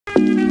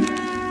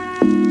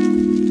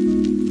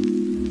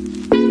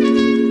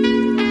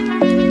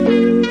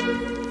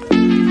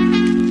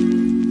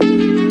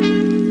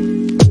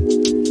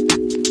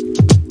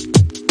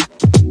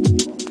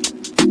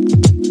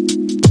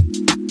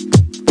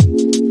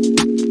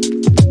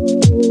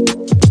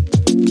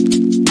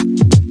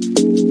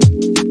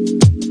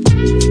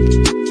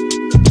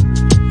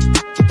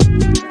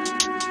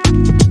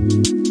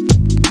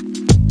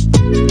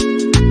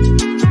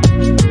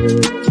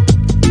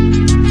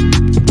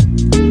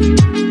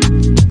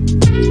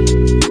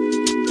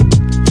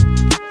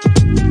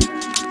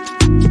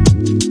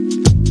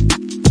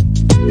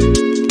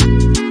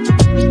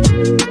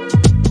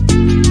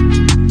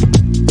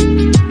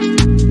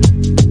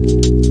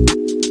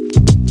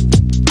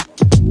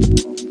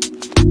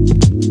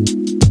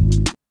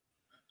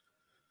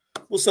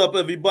What's up,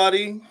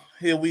 everybody?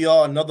 Here we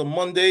are, another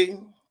Monday.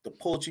 The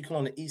Poetry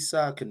on the East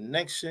Side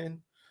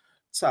Connection.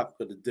 Topic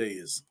of the day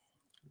is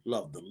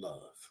love the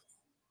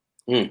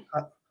love.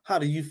 How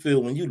do you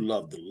feel when you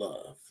love the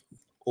love?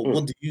 Or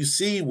what do you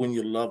see when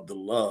you love the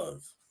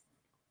love?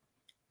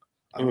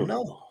 I don't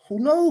know. Who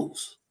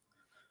knows?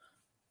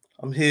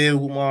 I'm here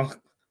with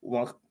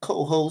my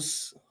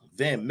co-host,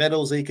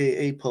 Meadows,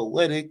 a.k.a.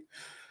 Poetic.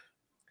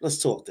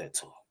 Let's talk that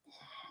talk.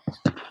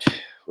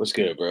 What's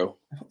good, bro?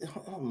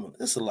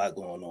 There's a lot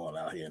going on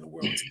out here in the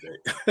world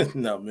today.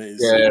 No, man.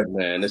 Yeah,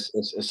 man.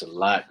 It's a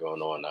lot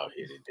going on out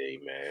here today,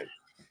 man.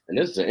 And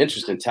this is an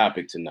interesting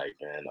topic tonight,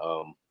 man.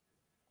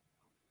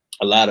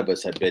 A lot of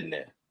us have been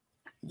there.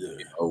 Yeah.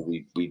 You know,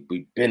 we've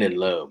been in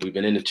love. We've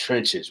been in the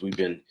trenches. We've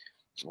been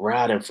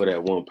riding for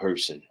that one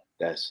person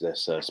that's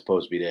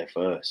supposed to be there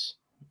for us.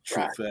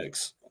 True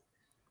facts.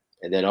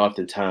 And then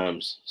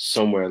oftentimes,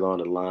 somewhere along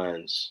the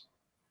lines,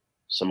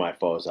 somebody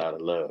falls out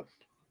of love.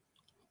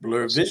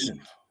 Blurred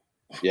vision.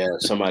 Yeah,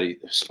 somebody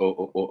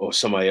or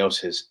somebody else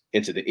has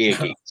entered the ear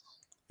gates.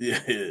 Yeah.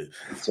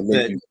 To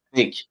make you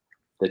think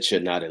that you're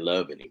not in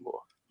love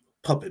anymore.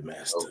 Puppet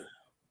master.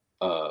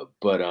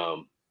 But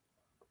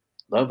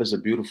love is a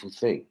beautiful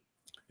thing.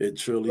 It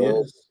truly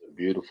is a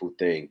beautiful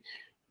thing.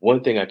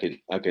 One thing I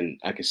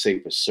can say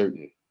for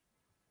certain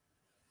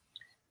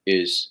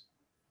is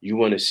you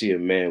want to see a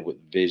man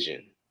with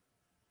vision.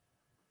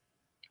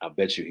 I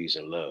bet you he's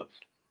in love.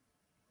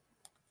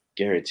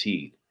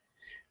 Guaranteed.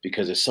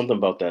 Because there's something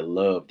about that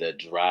love that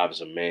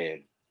drives a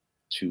man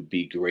to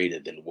be greater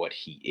than what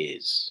he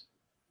is.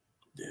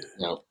 Yeah.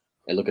 Now,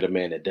 and look at a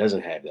man that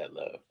doesn't have that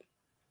love.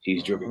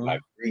 He's driven by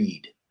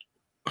greed,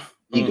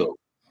 ego,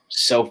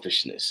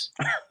 selfishness.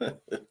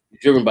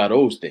 He's driven by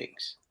those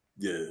things.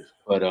 Yeah.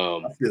 But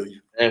I feel you.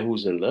 Man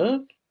who's in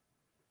love,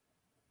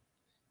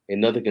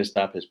 and nothing can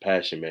stop his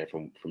passion, man,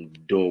 from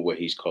doing what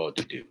he's called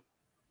to do.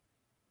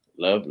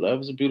 Love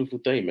is a beautiful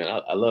thing, man.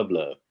 I love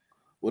love.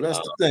 Well, that's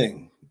the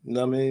thing. You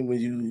know what I mean?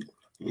 When you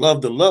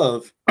love the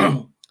love,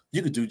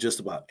 you could do just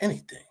about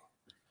anything.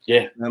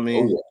 Yeah. You know what I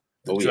mean?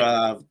 The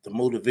drive, the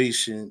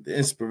motivation, the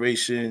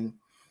inspiration.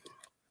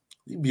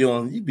 You be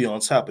on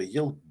top of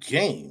your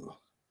game.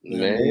 You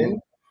know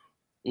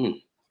what I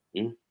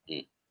mean?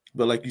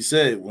 But like you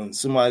said, when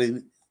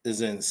somebody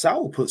is in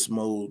sourpuss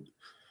mode,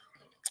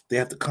 they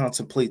have to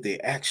contemplate their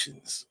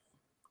actions.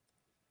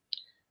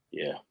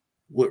 Yeah.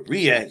 With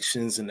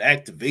reactions and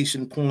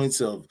activation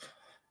points of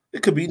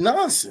it could be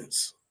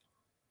nonsense.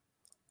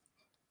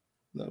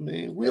 You know what I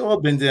mean? We all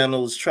been down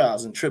those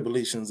trials and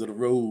tribulations of the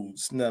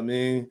roads, you know what I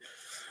mean?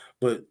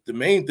 But the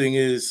main thing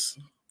is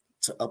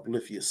to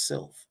uplift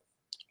yourself.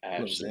 Absolutely. You know what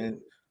I'm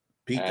saying?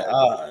 Beat the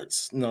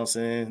odds. You know what I'm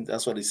saying?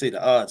 That's why they say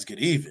the odds get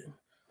even.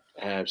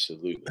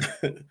 Absolutely.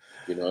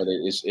 You know,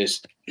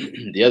 it's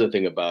the other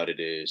thing about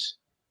it is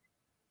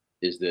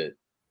that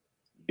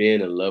being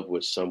in love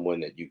with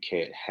someone that you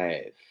can't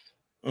have.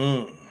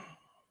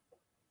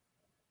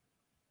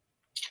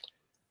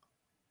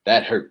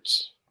 That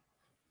hurts.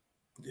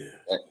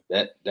 Yeah.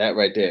 That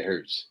right there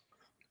hurts.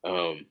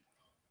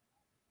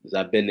 Because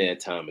I've been there a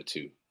time or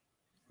two.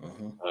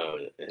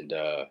 And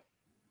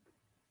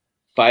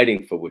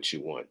fighting for what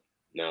you want.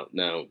 Now,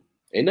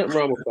 ain't nothing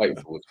wrong with fighting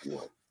for what you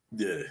want.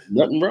 Yeah.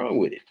 Nothing wrong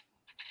with it.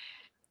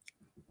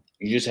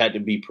 You just have to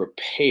be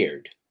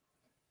prepared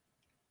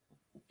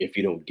if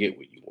you don't get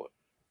what you want.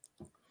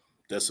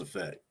 That's a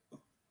fact.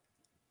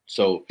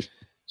 So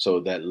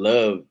that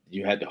love,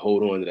 you had to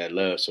hold on to that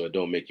love so it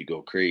don't make you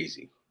go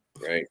crazy,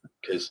 right?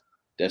 Because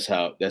that's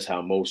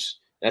how most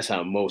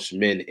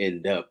men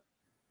end up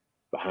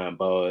behind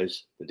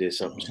bars. They did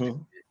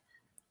something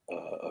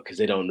because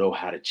they don't know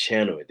how to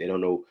channel it. They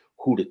don't know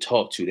who to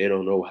talk to. They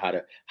don't know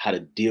how to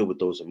deal with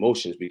those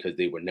emotions because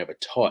they were never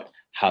taught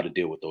how to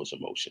deal with those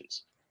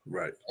emotions.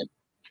 Right.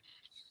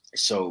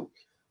 So,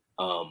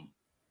 and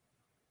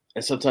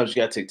sometimes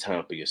you gotta take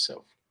time for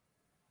yourself.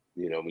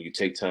 You know, when you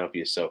take time for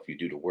yourself, you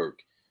do the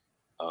work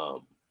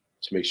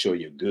to make sure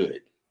you're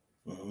good.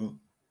 You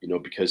know,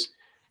 because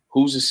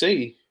who's to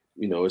say,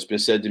 you know, it's been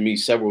said to me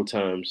several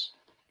times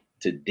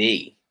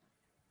today,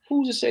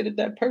 who's to say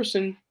that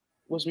person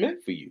was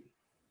meant for you?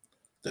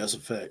 That's a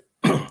fact.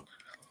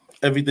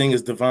 Everything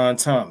is divine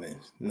timing.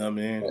 You know what I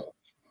mean?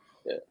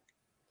 Yeah.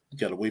 You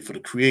gotta wait for the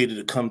creator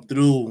to come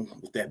through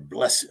with that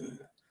blessing.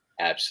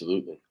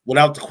 Absolutely.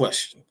 Without the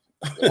question.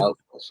 Without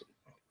the question.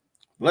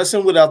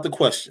 Blessing without the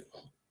question.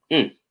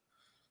 Mm.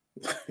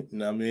 You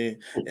know what I mean?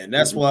 And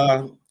that's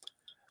why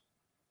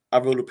I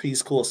wrote a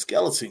piece called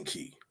Skeleton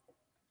Key.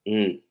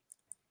 Mm.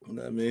 You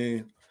know what I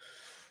mean?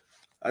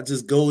 I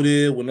just go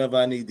there whenever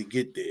I need to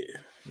get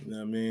there. You know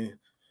what I mean?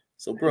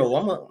 So, bro,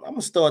 I'm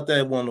gonna start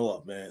that one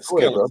off, man.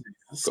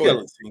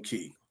 Skeleton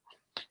Key.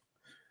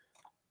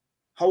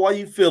 How are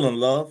you feeling,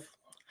 love?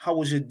 How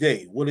was your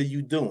day? What are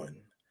you doing?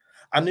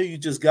 I know you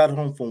just got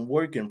home from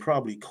work and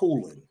probably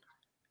cooling.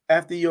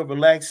 After you're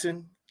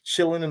relaxing,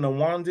 chilling and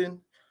unwinding,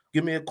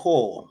 give me a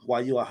call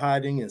while you are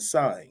hiding and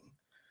sighing.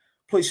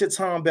 Place your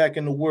time back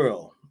in the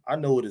world. I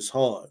know it is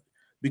hard.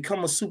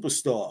 Become a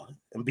superstar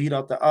and beat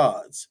out the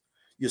odds.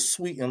 You're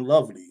sweet and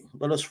lovely.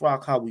 Let us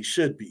rock how we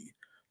should be.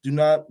 Do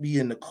not be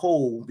in the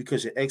cold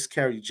because your ex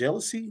carried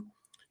jealousy.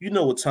 You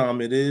know what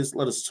time it is.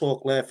 Let us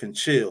talk, laugh, and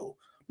chill.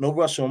 No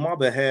rush on my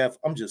behalf.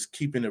 I'm just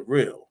keeping it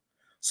real.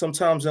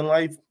 Sometimes in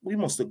life, we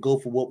must go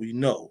for what we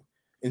know.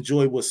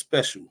 Enjoy what's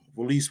special.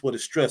 Release what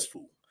is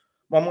stressful.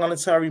 My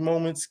monetary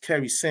moments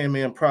carry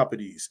Sandman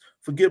properties.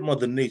 Forget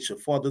Mother Nature.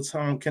 Father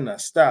Time cannot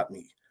stop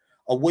me.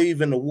 A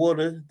wave in the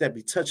water that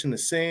be touching the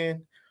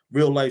sand.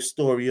 Real life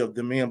story of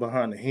the man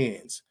behind the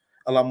hands.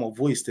 Allow my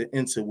voice to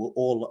enter where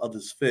all the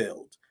others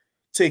failed.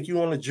 Take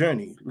you on a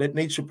journey. Let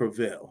nature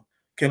prevail.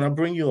 Can I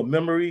bring you a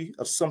memory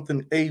of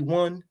something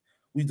A1?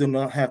 We do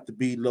not have to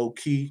be low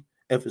key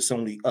if it's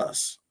only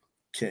us.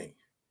 King.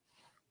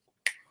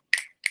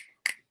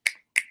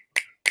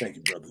 Thank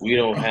you, brother. We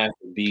don't have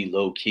to be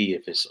low key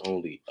if it's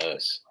only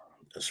us.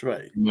 That's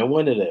right. Man,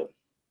 listen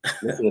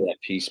to that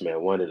piece,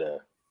 man. One of the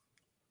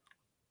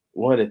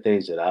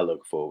things that I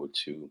look forward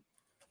to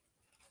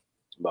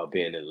about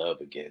being in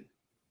love again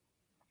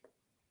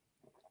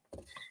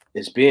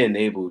is being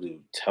able to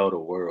tell the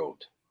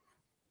world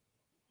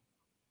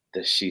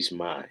that she's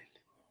mine.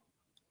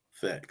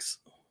 Facts.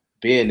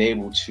 Being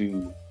able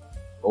to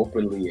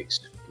openly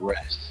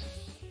express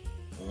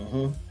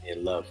in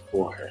love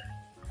for her.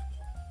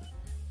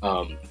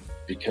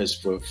 Because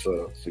for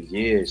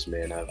years,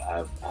 man,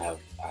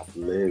 I've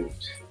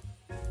lived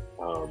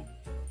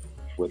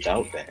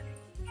without that.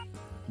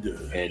 Yeah.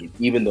 And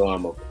even though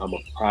I'm a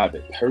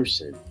private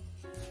person,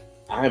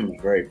 I'm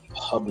very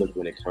public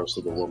when it comes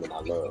to the woman I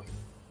love.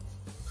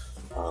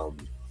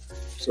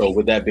 So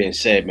with that being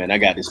said, man, I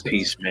got this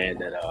piece, man,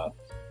 that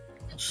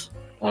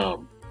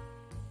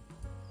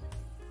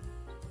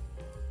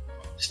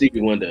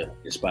Stevie Wonder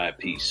inspired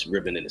piece,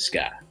 Ribbon in the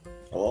Sky.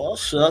 Oh,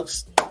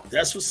 shucks.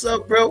 That's what's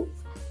up, bro.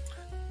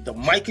 The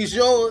mic is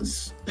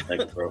yours.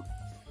 Thank you, bro.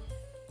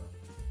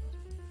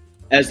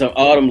 As the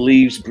autumn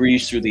leaves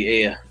breeze through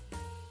the air,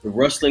 the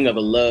rustling of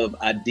a love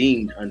I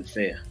deemed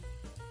unfair,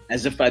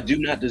 as if I do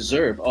not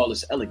deserve all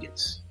its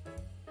elegance.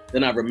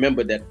 Then I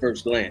remembered that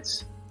first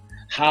glance,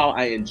 how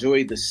I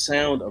enjoyed the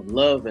sound of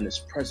love and its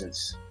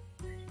presence,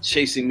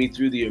 chasing me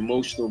through the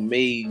emotional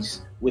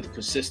maze with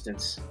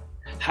persistence.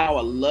 How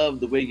I love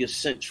the way your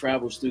scent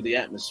travels through the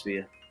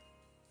atmosphere,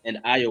 and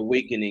I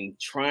awakening,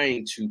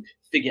 trying to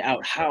figure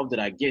out how did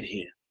I get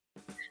here?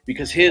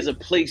 Because here's a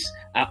place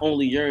I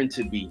only yearn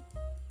to be.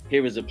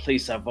 Here is a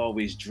place I've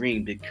always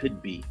dreamed it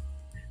could be.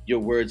 Your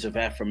words of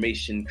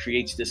affirmation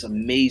creates this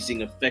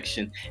amazing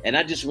affection, and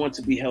I just want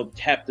to be held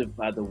captive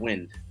by the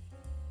wind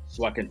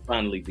so I can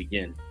finally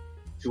begin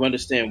to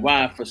understand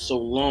why for so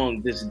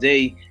long this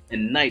day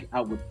and night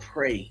I would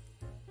pray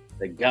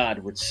that God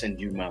would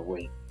send you my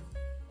way,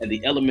 and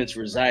the elements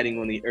residing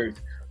on the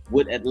earth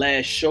would at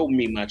last show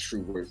me my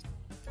true worth.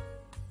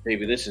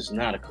 Baby, this is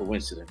not a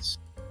coincidence,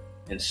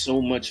 and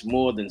so much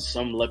more than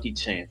some lucky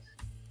chance,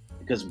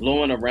 because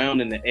blowing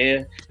around in the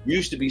air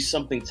used to be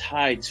something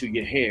tied to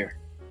your hair.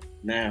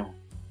 Now,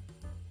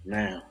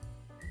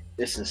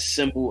 it's a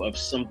symbol of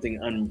something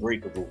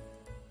unbreakable.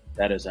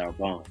 That is our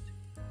bond,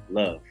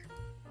 love,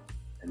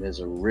 and there's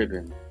a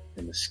ribbon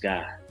in the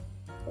sky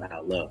for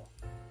our love.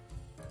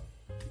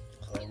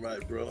 All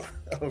right, bro.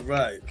 All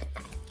right.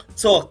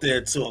 Talk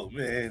that talk,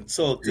 man.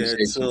 Talk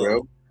that talk.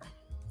 Bro.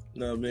 You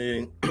know what I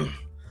mean?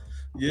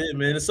 Yeah,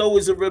 man. It's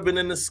always a ribbon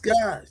in the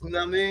sky. You know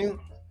what I mean?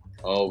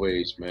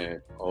 Always,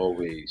 man.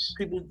 Always.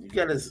 People, you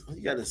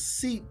gotta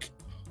seek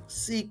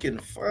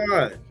and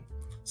find.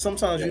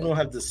 Sometimes you don't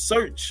have to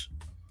search.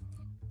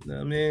 You know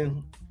what I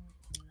mean?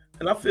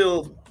 And I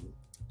feel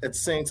at the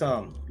same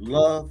time,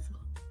 love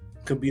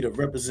can be the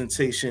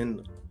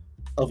representation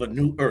of a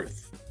new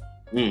earth.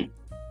 You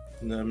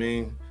know what I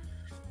mean?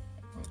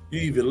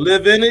 You either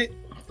live in it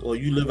or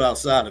you live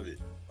outside of it.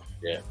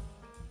 Yeah.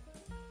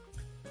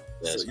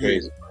 That's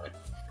crazy, man.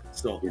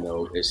 So you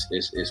know,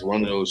 it's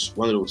one of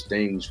those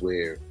things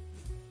where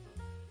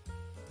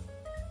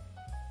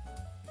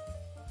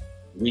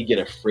we get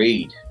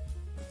afraid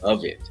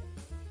of it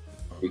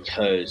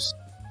because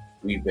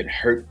we've been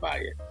hurt by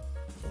it.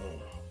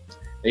 And,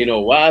 you know,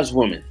 a wise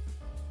woman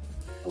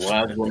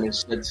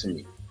said to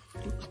me,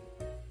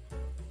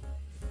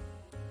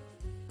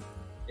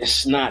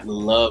 it's not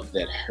love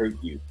that hurt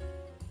you.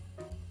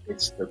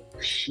 It's the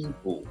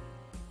people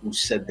who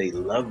said they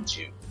loved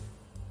you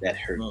that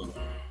hurt you.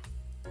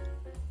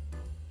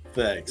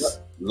 Facts.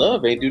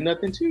 Love ain't do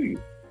nothing to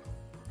you.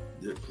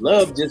 Yeah.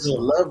 Love just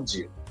loved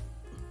you.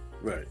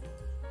 Right.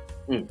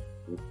 Mm.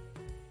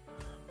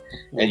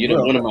 Well, And you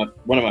know, one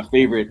of my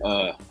favorite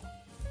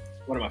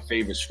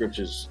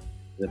scriptures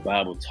in the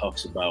Bible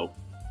talks about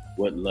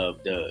what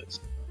love does.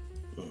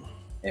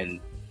 And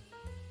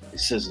it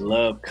says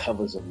love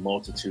covers a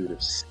multitude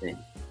of sin.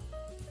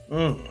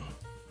 Love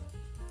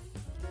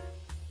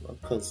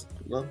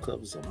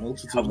covers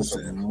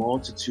a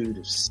multitude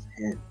of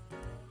sin.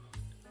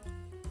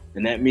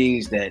 And that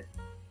means that,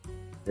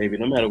 baby,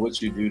 no matter what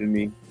you do to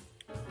me,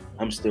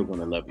 I'm still going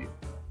to love you.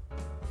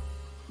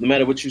 No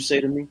matter what you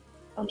say to me,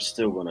 I'm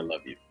still going to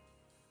love you.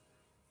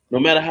 No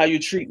matter how you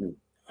treat me,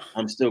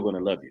 I'm still going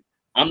to love you.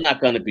 I'm not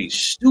going to be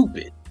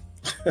stupid,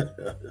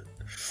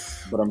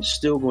 but I'm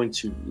still going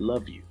to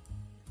love you.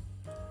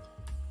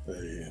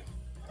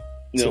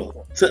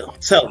 So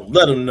tell them,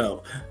 let them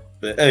know.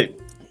 But hey,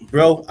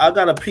 bro, I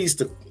got a piece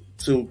to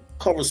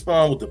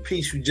correspond with the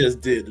piece you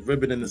just did, the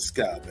ribbon in the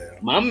sky, man.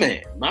 My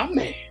man.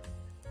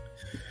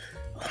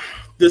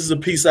 This is a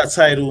piece I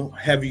titled,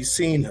 Have You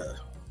Seen Her?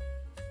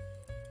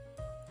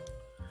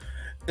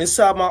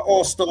 Inside my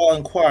all-star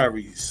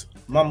inquiries,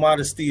 my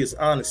modesty is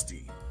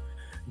honesty.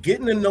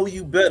 Getting to know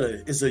you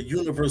better is a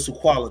universal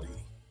quality.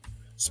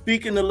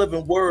 Speaking the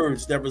living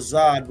words that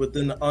reside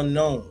within the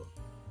unknown,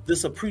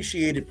 this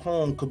appreciated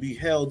poem could be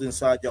held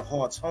inside your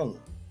heart's home.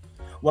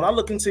 When I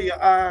look into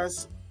your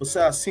eyes,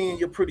 besides seeing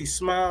your pretty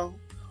smile,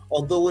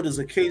 although it is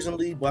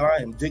occasionally, but I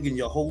am digging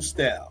your whole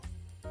style.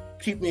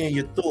 Keep me in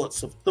your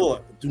thoughts of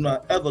thought, do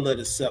not ever let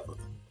it sever.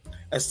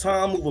 As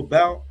time move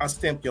about, I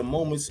stamp your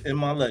moments in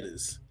my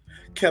letters.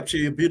 Capture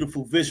your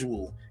beautiful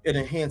visual, it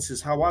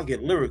enhances how I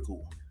get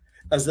lyrical,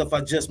 as if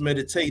I just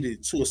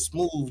meditated to a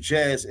smooth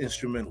jazz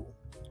instrumental.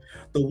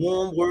 The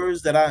warm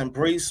words that I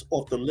embrace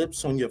off the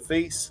lips on your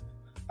face,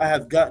 I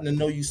have gotten to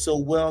know you so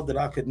well that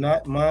I could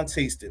not mind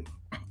tasting.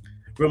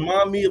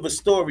 Remind me of a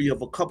story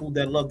of a couple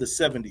that loved the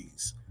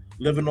 70s,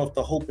 living off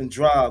the hope and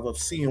drive of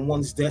seeing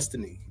one's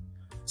destiny.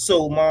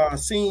 So my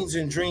scenes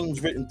and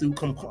dreams written through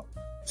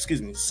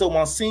composition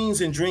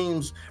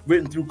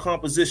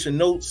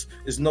notes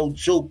is no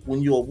joke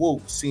when you're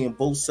awoke, seeing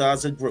both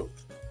sides of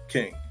growth.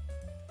 King.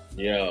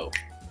 Yo.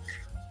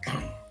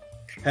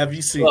 Have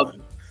you seen her?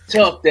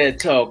 Talk that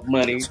talk,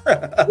 money.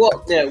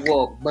 Walk that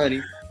walk,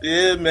 money.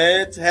 Yeah,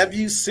 man. Have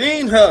you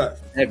seen her?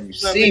 Have you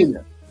seen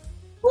her?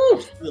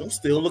 Woo, I'm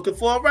still looking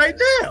for her right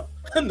now.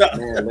 No.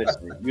 Man,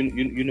 listen.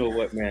 You know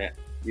what, man?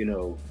 You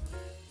know,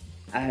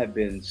 I have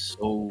been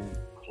so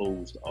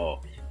closed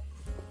off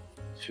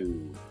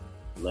to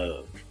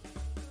love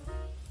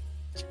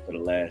for the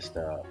last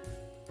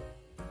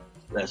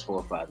 4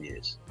 or 5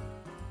 years.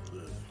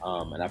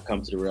 And I've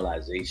come to the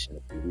realization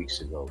a few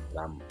weeks ago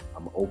that I'm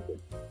open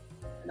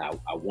and I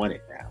want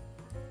it now.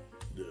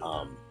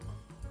 I'm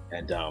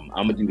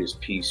gonna do this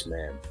piece,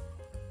 man.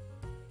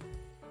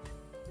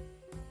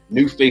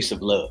 New face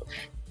of love.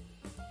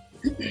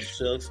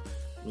 Shucks,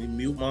 let me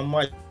mute my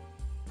mic.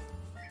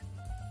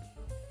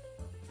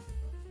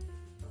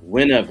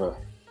 Whenever,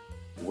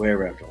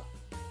 wherever,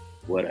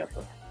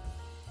 whatever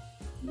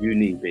you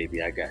need,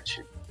 baby, I got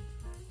you.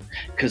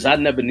 Cause I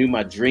never knew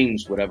my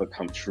dreams would ever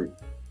come true.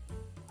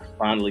 I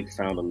finally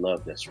found a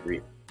love that's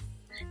real.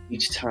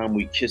 Each time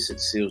we kiss, it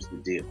seals the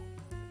deal.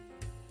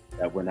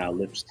 That when our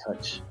lips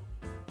touch,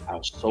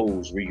 our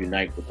souls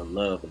reunite with a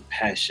love and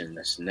passion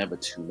that's never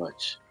too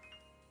much.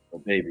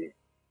 But baby,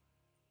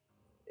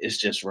 it's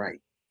just right.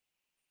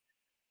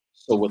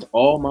 So with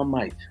all my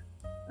might,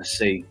 I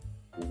say,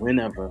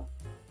 whenever,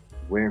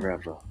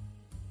 wherever,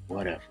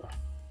 whatever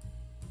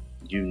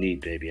you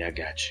need, baby, I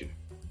got you.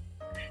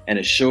 And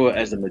as sure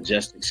as the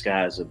majestic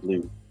skies are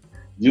blue,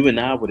 you and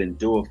I would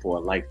endure for a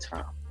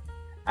lifetime.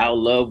 Our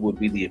love would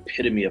be the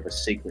epitome of a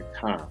sacred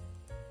time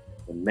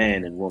when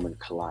man and woman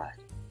collide,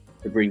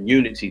 to bring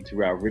unity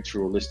through our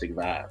ritualistic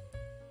vibe.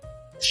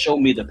 Show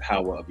me the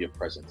power of your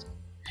presence,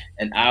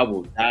 and I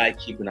will die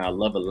keeping our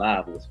love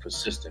alive with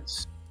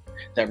persistence.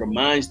 That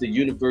reminds the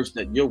universe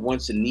that your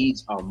wants and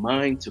needs are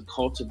mine to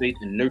cultivate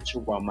and nurture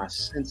while my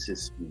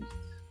senses feed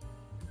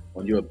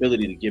on your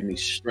ability to give me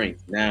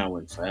strength now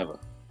and forever.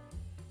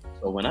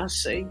 So when I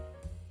say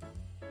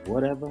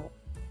whatever,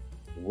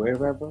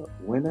 wherever,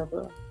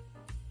 whenever,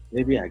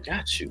 baby, I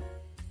got you.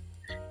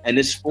 And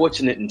it's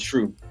fortunate and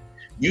true.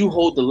 You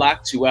hold the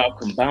lock to our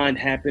combined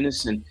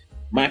happiness, and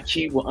my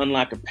key will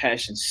unlock a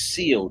passion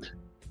sealed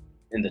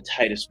in the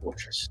tightest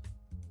fortress.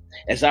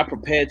 As I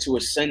prepare to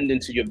ascend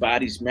into your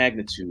body's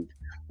magnitude,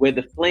 where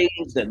the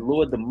flames that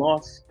lured the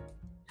moth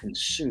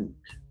consumed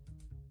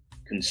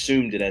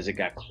it as it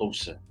got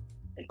closer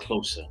and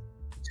closer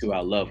to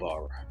our love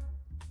aura.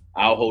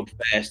 I'll hold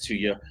fast to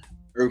your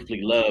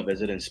earthly love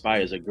as it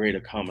inspires a greater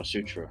Kama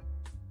Sutra.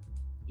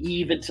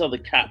 Even till the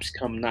cops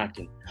come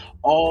knocking,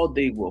 all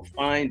they will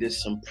find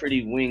is some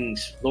pretty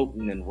wings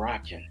floating and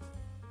rocking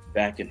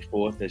back and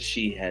forth as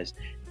she has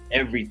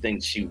everything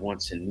she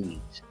wants and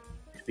needs.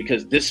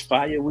 Because this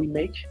fire we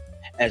make,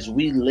 As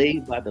we lay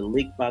by the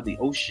lake, by the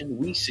ocean,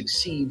 we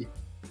succeed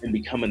in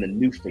becoming a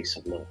new face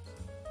of love.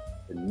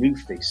 The new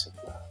face of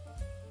love.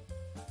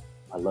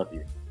 I love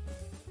you.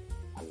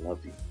 I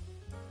love you.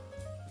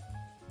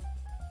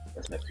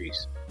 That's my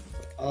piece.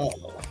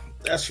 Oh,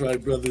 that's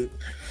right, brother.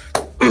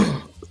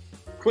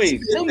 Queen,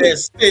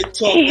 Spit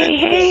talk.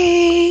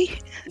 Hey.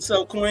 What's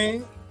up,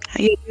 Queen?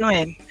 How you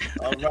doing?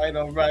 All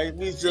right.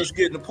 We just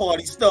getting the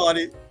party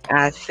started.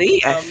 I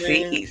see. I man.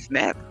 see.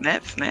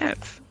 Snaps.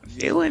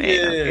 Feeling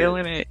it. I'm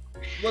feeling it.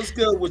 What's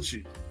good with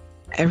you?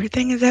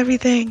 Everything is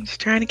everything. Just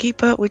trying to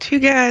keep up with you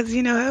guys.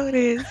 You know how it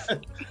is.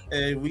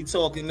 Hey, we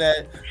talking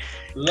that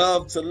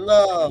love to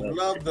love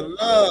to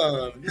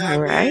love. You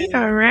know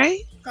All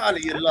right. How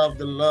do you love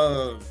the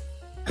love?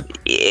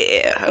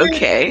 Yeah.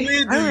 Okay.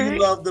 Where do you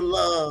love the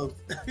love?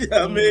 You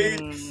know what I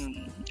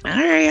mean? All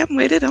right. I'm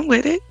with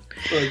it.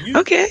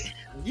 Okay.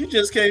 You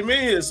just came in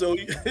here, so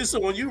it's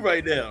on you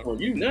right now. Oh,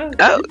 you know.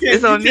 Oh,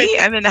 it's on me.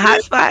 I'm in the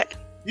hot spot.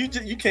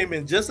 You came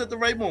in just at the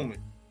right moment.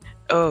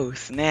 Oh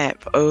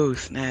snap!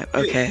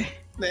 Okay.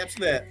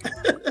 Snap.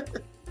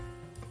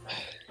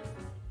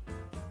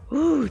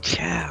 Ooh,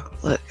 child.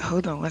 Look,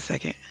 hold on 1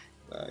 second.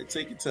 All right,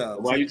 take your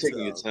time. While you're taking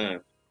your time,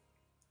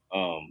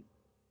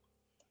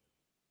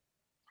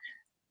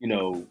 you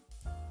know,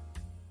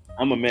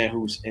 I'm a man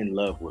who's in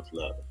love with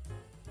love.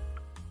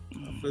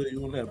 I feel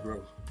you on that,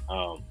 bro.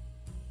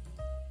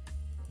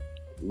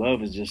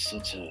 Love is just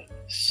such a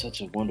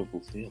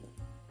wonderful feeling,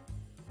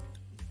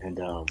 and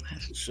for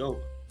sure.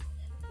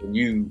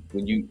 when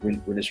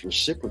it's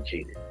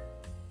reciprocated,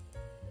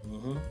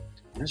 mm-hmm.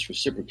 when it's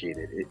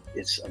reciprocated,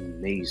 it's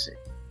amazing.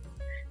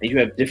 And you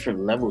have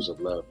different levels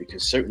of love,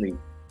 because certainly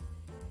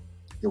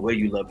the way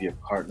you love your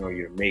partner or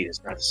your mate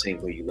is not the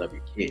same way you love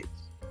your kids.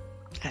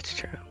 That's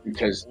true.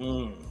 Because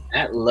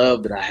that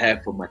love that I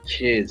have for my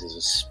kids is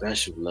a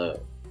special love.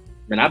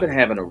 Man, I've been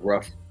having a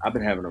rough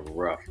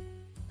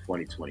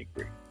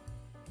 2023.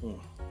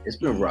 It's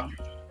been rough.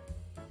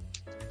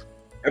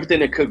 Everything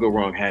that could go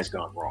wrong has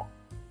gone wrong.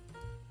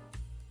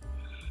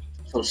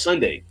 So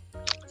Sunday,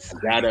 I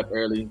got up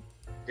early,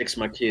 fixed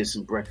my kids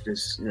some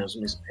breakfast, some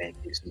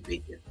pancakes and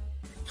bacon.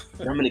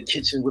 And I'm in the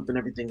kitchen whipping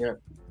everything up.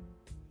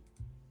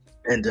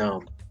 And I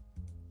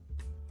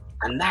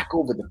knock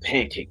over the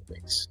pancake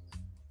mix.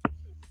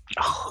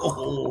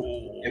 Oh.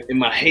 In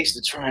my haste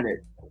of trying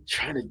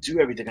to do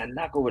everything, I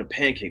knock over the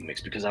pancake mix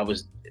because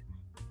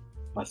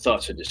my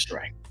thoughts are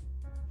distracted.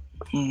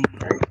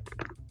 Right?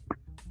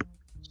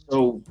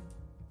 So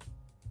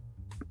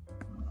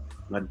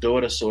my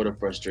daughter saw the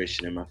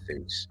frustration in my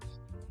face.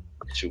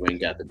 She went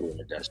and got the broom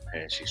and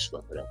dustpan. She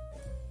swept it up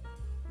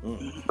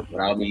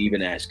without me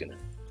even asking her.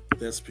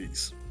 That's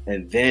peace.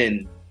 And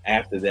then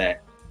after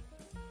that,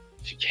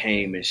 she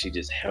came and she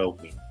just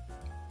held me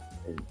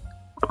and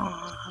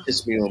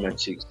kissed me on my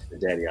cheeks. And,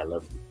 Daddy, I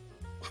love you.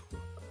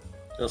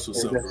 That's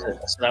what's up, bro.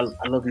 I said,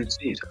 I love you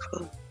too.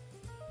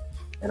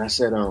 And I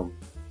said, to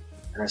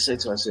her,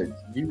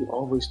 you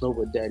always know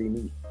what Daddy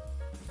needs.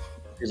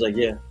 She's like,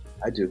 yeah,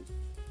 I do.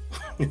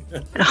 When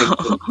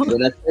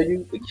I tell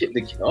you,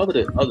 all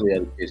the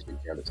other kids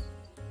get jealous.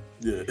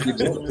 Yeah.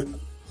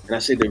 And I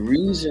say the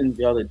reason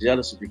y'all are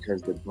jealous is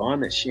because the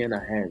bond that she and I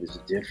have is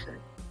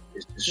different.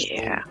 It's just so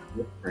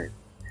different.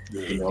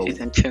 Yeah. She's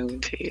in tune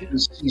to you.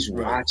 She's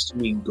watched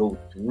me go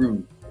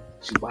through.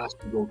 She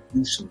watched me go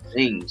through some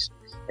things,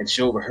 and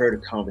she overheard a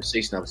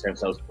conversation I was having.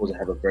 So I was supposed to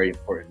have a very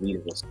important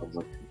meeting with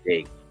someone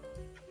today.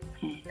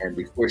 And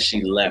before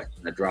she left,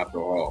 and I dropped her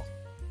off,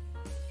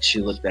 she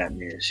looked at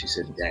me and she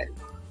said, "Daddy,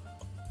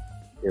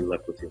 good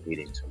luck with your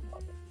meeting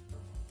tomorrow."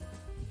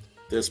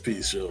 That's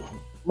peace, yo.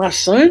 My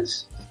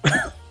sons?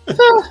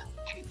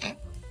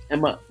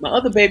 And my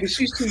other baby,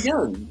 she's too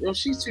young.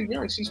 She's too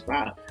young. She's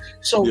 5.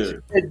 So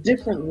there are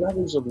different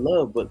levels of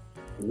love, but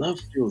love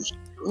feels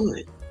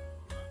good.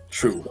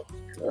 True.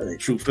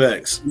 True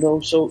facts.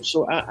 So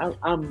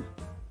I'm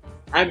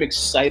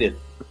excited.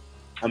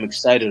 I'm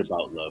excited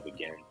about love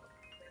again.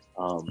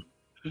 I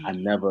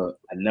never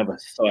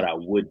thought I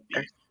would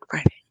be,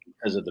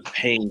 because of the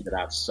pain that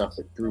I've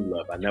suffered through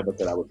love. I never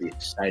thought I would be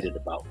excited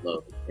about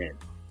love again.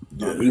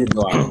 Even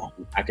though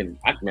I can,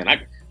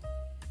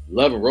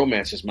 love and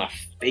romance is my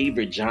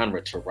favorite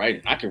genre to write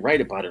in. I can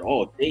write about it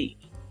all day,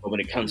 but when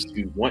it comes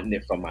to wanting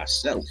it for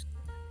myself,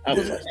 I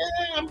was like,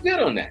 I'm good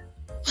on that.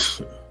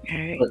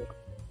 But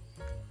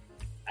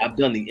I've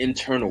done the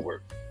internal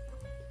work,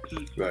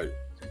 right,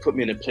 to put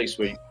me in a place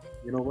where,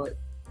 you know what,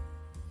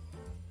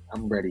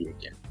 I'm ready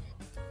again.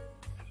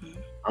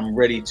 I'm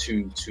ready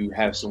to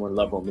have someone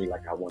love on me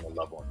like I want to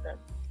love on them.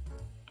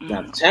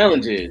 Now the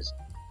challenge is,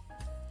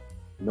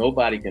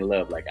 nobody can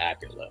love like I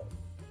can love.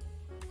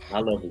 My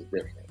love is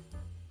different.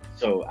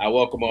 So I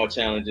welcome all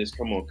challenges.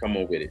 Come on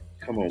with it.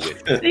 Come with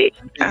it.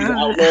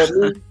 Come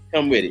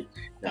with it.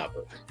 Nah,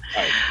 but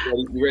all right,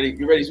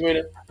 you ready,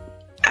 Serena?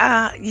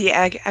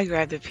 Yeah, I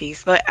grabbed the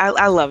piece, but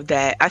I love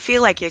that. I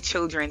feel like your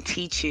children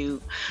teach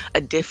you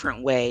a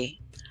different way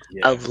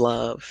of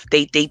love.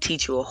 They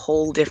teach you a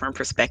whole different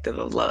perspective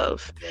of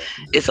love.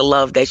 It's a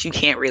love that you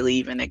can't really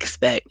even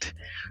expect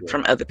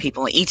from other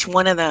people. And each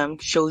one of them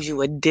shows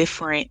you a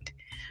different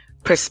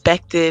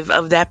perspective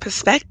of that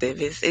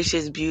perspective. It's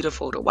just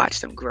beautiful to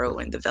watch them grow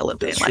and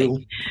develop and like,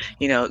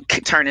 you know,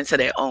 turn into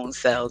their own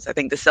selves. I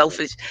think the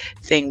selfish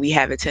thing we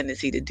have a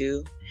tendency to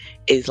do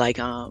is like,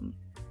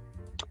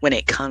 when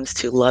it comes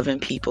to loving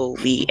people,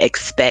 we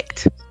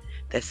expect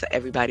that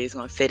everybody is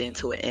going to fit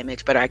into an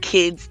image, but our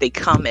kids, they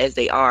come as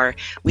they are.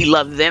 We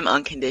love them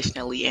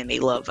unconditionally and they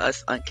love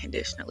us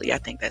unconditionally. I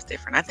think that's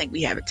different. I think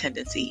we have a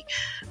tendency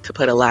to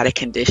put a lot of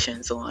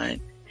conditions on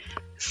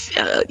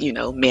you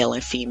know, male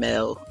and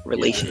female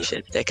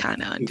relationships that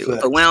kind of undo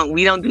it. But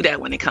we don't do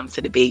that when it comes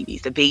to the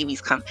babies. The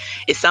babies come,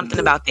 it's something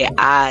about their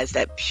eyes,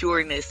 that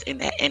pureness and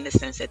that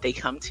innocence that they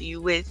come to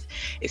you with.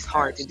 It's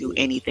hard to do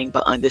anything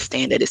but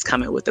understand that it's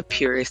coming with the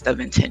purest of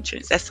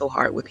intentions. That's so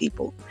hard with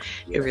people.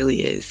 It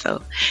really is.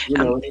 So, you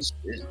know,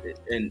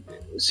 and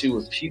see,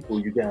 with people,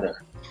 you gotta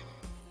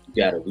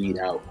weed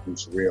out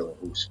who's real and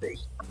who's fake.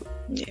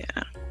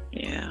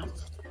 Yeah.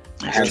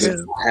 I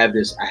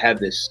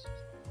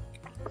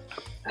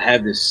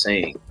have this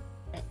saying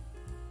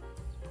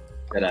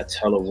that I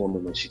tell a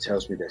woman when she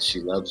tells me that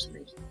she loves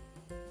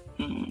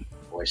me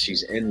or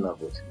she's in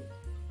love with me.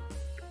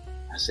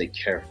 I say,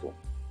 careful.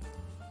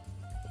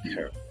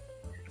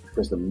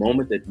 Because the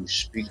moment that you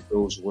speak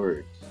those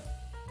words,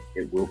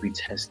 it will be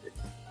tested.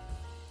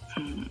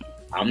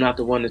 I'm not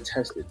the one to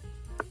test it.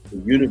 The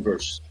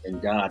universe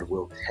and God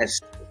will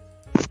test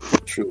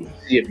it. True.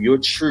 See if you're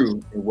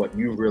true in what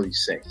you really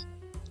say.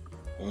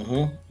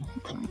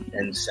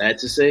 And sad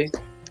to say,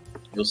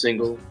 you're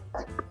single.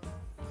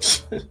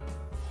 Yeah,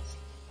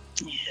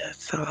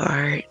 it's so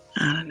hard.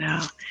 I don't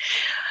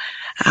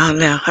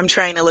know. I'm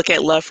trying to look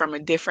at love from a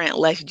different,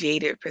 less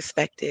jaded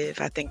perspective.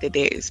 I think that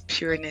there is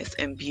pureness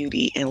and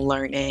beauty in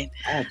learning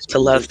to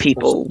love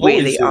people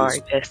where they are,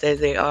 just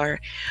as they are.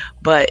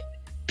 But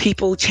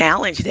people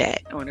challenge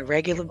that on a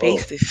regular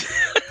basis.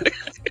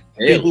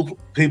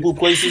 People,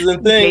 places,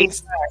 and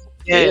things.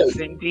 Yes,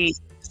 indeed.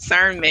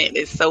 Discernment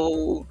is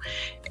so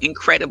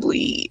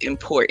incredibly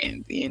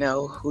important, you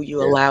know, who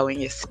you allow in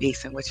your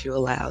space and what you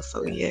allow.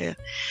 So we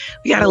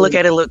got to look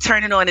at it,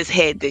 turn it on its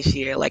head this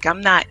year. Like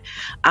I've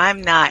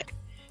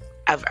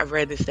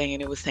read this thing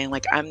and it was saying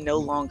like, I'm no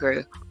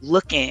longer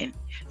looking.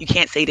 You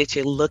can't say that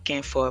you're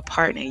looking for a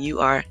partner.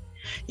 You are,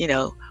 you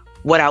know,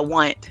 what I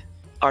want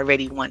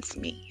already wants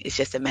me. It's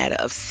just a matter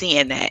of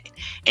seeing that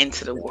in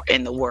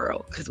the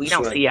world, because we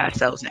don't see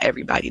ourselves in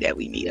everybody that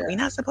we meet. We're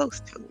not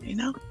supposed to, you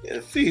know.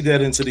 Feed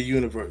that into the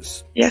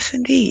universe. Yes,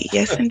 indeed.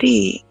 Yes,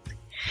 indeed.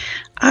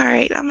 All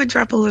right, I'm gonna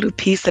drop a little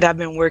piece that I've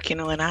been working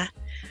on. I'm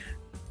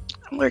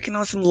working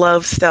on some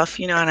love stuff,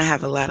 you know, and I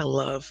have a lot of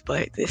love,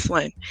 but this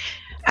one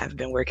I've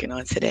been working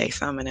on today,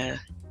 so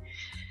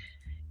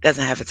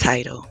doesn't have a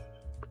title.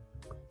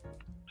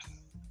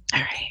 All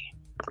right.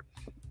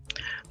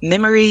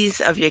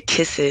 Memories of your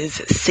kisses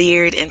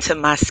seared into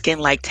my skin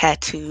like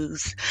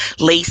tattoos,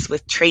 laced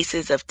with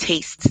traces of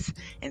tastes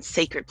and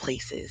sacred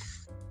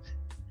places,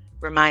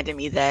 reminding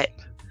me that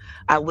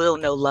I will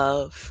know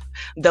love.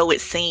 Though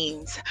it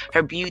seems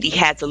her beauty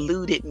has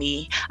eluded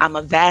me, I'm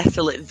a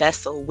vacillate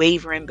vessel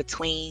wavering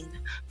between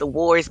the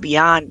wars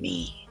beyond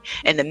me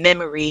and the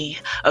memory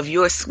of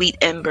your sweet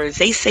embers.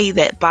 They say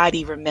that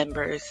body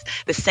remembers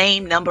the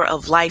same number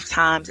of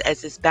lifetimes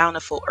as this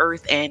bountiful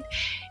earth, and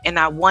in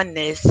our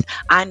oneness,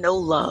 I know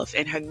love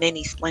in her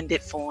many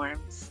splendid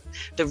forms.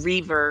 The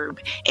reverb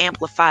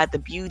amplified the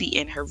beauty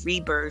in her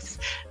rebirth.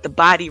 The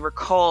body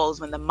recalls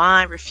when the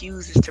mind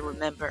refuses to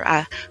remember.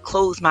 I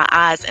close my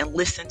eyes and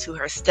listen to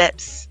her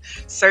steps,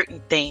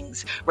 certain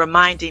things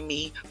reminding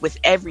me with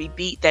every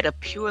beat that a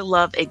pure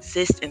love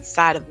exists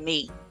inside of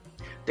me.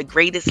 The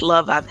greatest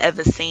love I've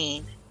ever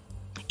seen.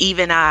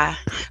 Even I,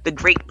 the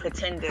great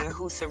pretender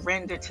who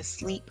surrendered to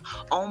sleep,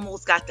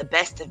 almost got the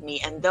best of me.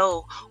 And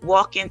though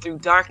walking through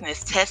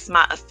darkness tests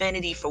my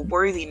affinity for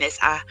worthiness,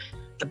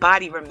 the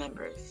body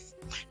remembers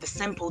the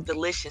simple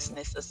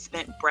deliciousness of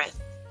spent breath,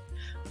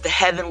 the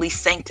heavenly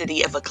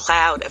sanctity of a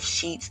cloud of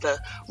sheets, the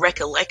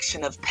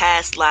recollection of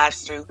past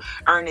lives through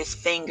earnest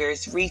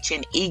fingers,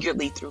 reaching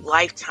eagerly through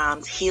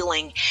lifetimes,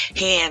 healing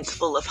hands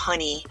full of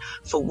honey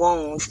for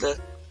wounds, the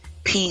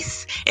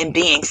peace in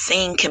being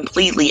seen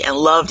completely and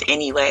loved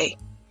anyway.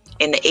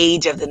 In the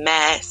age of the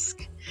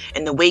mask,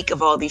 in the wake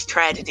of all these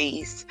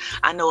tragedies,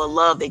 I know a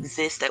love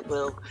exists that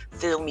will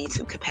fill me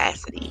to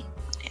capacity.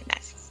 And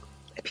that's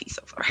a piece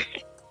so far.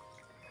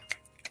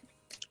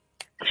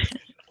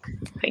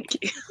 Thank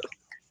you.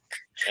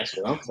 That's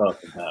what I'm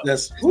talking about.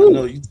 I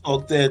know you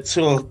talk that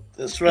talk.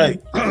 That's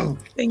right.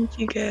 Thank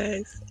you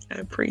guys. I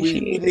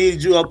appreciate we it. We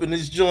need you up in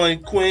this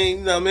joint, Queen.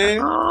 You know what I mean?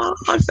 Oh,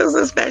 I feel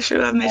so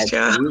special. I miss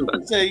y'all.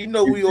 Say, you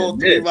know, we all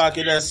three rock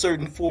at that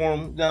certain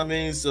form. You know what I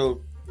mean?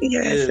 So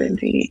yes,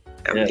 indeed.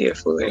 I'm here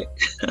for it.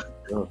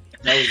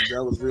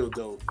 That was real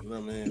dope. You know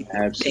what I mean?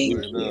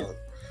 Absolutely.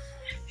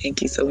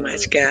 Thank you so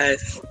much,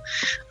 guys.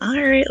 All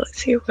right,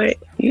 let's hear what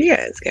you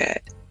guys got.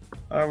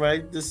 All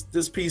right,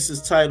 this piece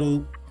is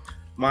titled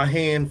 "My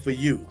Hand for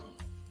You."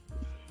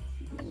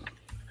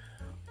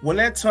 When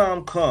that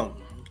time comes,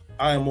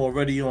 I am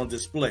already on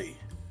display.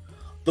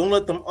 Don't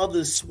let them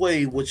others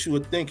sway what you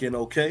are thinking,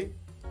 okay?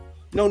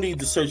 No need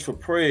to search for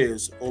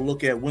prayers or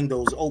look at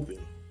windows open.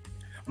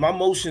 My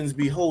motions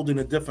be holding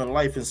a different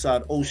life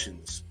inside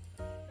oceans.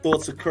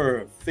 Thoughts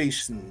occur,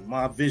 facing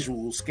my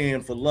visual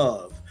scan for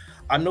love.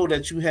 I know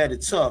that you had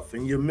it tough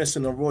and you're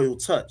missing a royal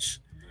touch.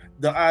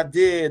 The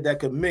idea that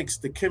could mix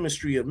the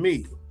chemistry of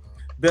me.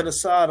 Better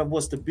side of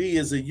what's to be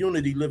is a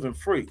unity living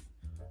free.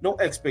 No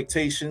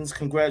expectations,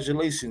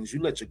 congratulations,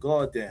 you let your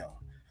guard down.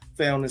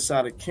 Found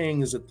inside a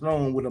king is a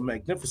throne with a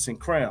magnificent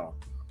crown.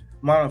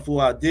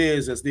 Mindful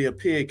ideas as they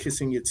appear,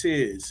 kissing your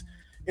tears.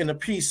 In a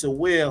piece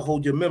aware,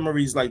 hold your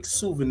memories like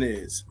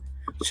souvenirs.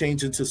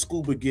 Change into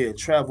scuba gear,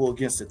 travel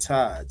against the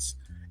tides.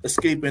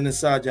 Escaping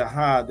inside your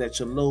hide that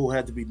your low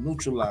had to be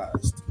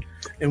neutralized.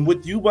 And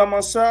with you by my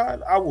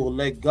side, I will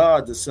let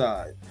God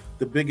decide.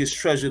 The biggest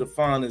treasure to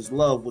find is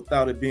love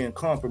without it being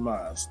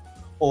compromised.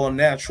 All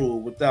natural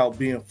without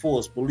being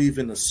forced, believe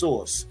in the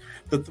source.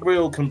 The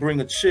thrill can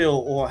bring a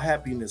chill or a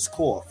happiness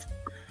cough.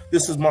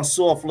 This is my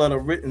soft letter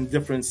written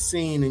different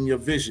scene in your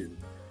vision.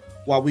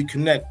 While we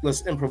connect,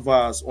 let's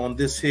improvise on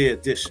this here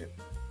edition.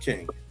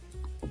 King.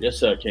 Yes,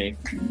 sir, King.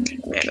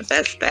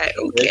 Manifest that,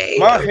 okay.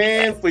 My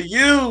hand for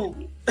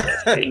you.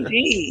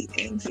 Indeed,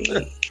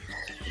 indeed.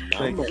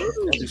 Thank you.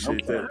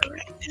 Appreciate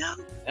that.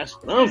 That's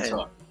what I'm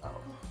talking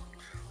about.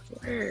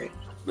 Word.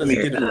 Let me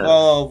get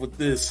involved with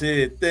this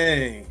here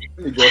thing.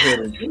 Let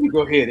me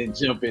go ahead and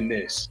jump in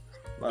this.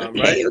 All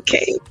right.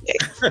 Okay.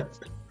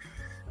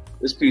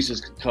 This piece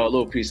is called, a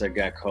little piece I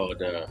got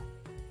called A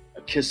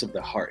Kiss of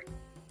the Heart.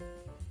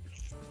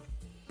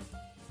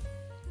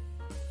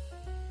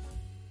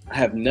 I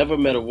have never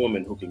met a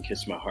woman who can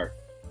kiss my heart.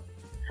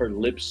 Her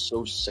lips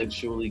so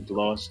sensually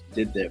glossed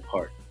did their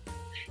part.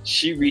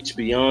 She reached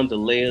beyond the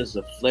layers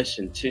of flesh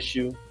and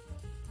tissue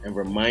and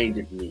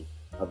reminded me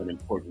of an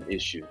important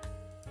issue.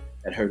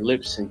 That her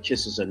lips and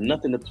kisses are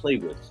nothing to play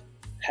with,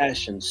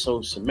 passion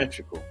so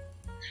symmetrical.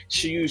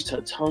 She used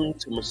her tongue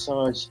to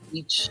massage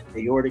each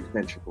aortic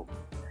ventricle.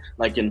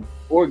 Like an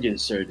organ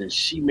surgeon,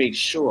 she made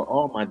sure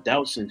all my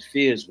doubts and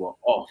fears were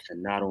off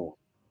and not on.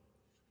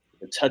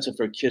 The touch of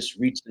her kiss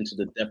reached into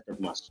the depth of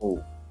my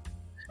soul.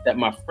 That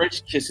my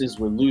French kisses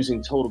were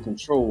losing total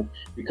control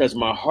because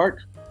my heart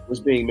was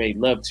being made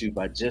love to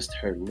by just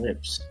her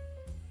lips.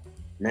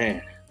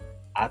 Man,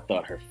 I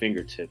thought her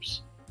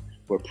fingertips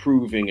were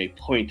proving a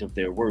point of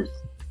their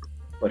worth.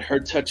 But her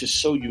touch is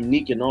so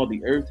unique in all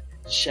the earth,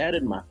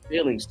 shattered my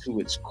feelings to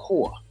its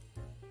core.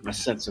 My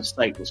sense of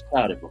sight was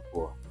clouded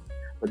before.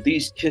 But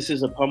these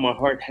kisses upon my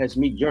heart has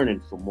me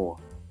yearning for more.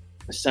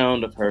 The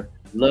sound of her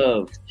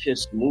love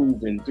kiss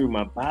moving through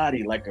my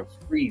body like a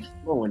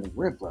free-flowing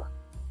river.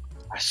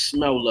 I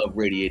smell love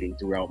radiating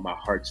throughout my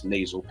heart's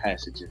nasal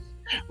passages,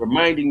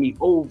 reminding me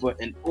over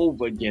and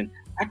over again,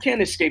 I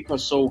can't escape her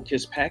soul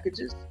kiss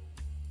packages.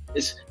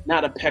 It's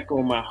not a peck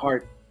on my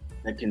heart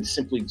that can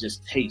simply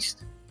just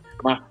taste.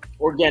 My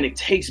organic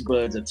taste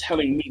buds are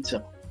telling me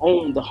to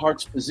own the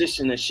heart's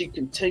position as she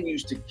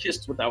continues to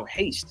kiss without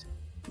haste.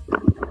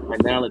 The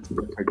finality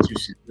of her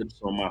juicy lips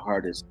on my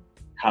heart is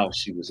how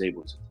she was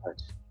able to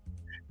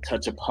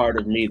touch a part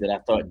of me that I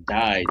thought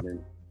died, and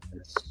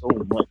so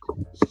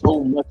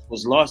much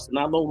was lost, and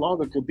I no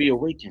longer could be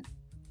awakened,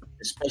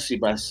 especially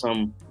by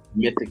some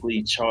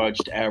mythically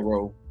charged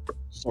arrow.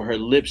 So her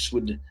lips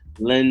would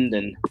lend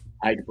and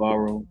I'd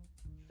borrow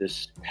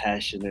this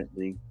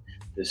passionately,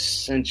 this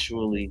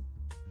sensually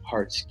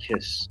heart's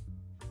kiss.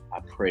 I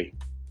pray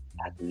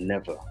I'd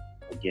never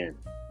again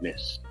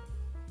miss.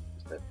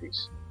 That's that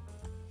piece.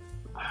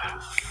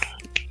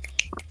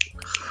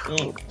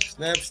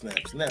 Snap, snap,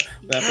 snap.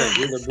 Give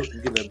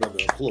that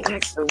brother applause.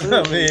 Absolutely.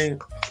 I mean,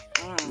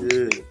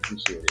 yeah,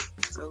 Appreciate it.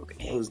 So good.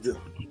 that was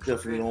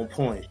definitely on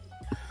point.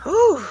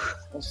 Whew.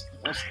 That's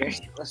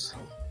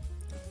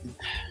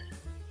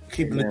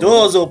Keeping the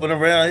doors open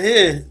around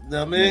here, you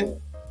know what I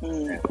mean?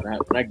 Man,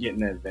 when I get in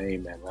that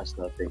vein, man, when I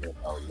start thinking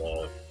about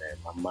love, man,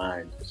 my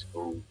mind just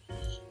goes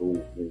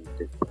so many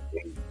different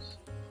things.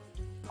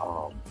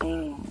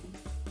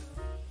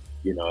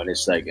 You know, and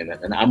it's like,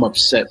 and I'm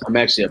upset. I'm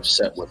actually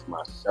upset with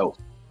myself.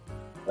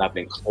 I've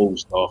been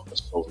closed off for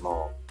so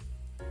long,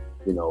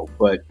 you know,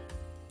 but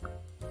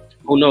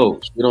who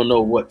knows? We don't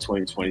know what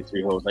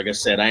 2023 holds. Like I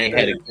said, I ain't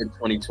had a good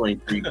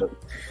 2023, but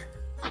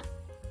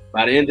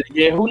by the end of the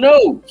year, who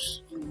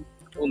knows?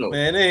 Who knows?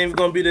 Man, it ain't even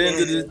gonna be the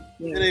end of the.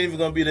 It ain't even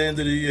gonna be the end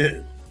of the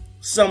year.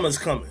 Summer's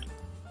coming.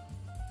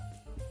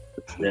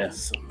 Yeah.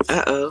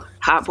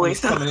 Hot boy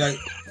summer.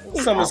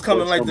 Summer's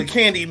coming like the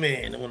Candy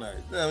Man.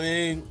 I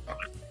mean,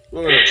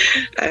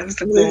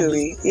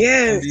 absolutely.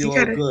 Yes, you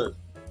gotta. Good.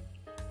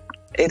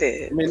 It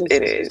is. I mean,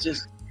 It's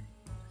just,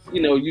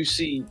 you know, you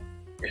see,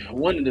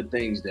 one of the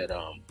things that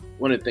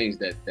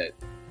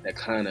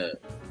kind of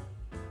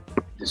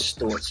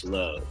distorts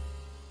love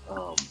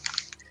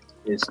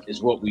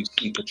is what we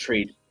see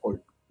portrayed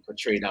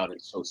out in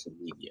social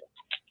media,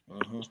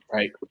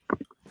 right?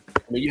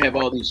 I mean, you have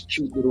all these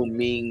cute little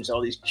memes,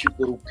 all these cute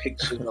little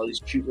pictures, all these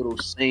cute little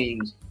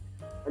sayings.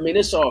 I mean,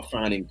 it's all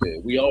fine and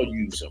good. We all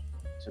use them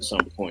to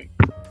some point.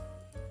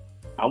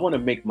 I want to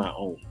make my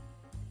own.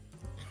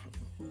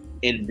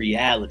 in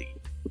reality,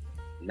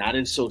 not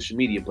in social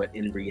media, but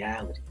in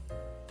reality.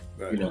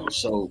 Right. You know,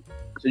 so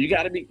you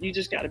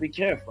just gotta be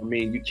careful. I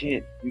mean, you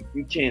can't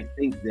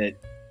think that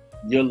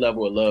your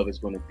level of love is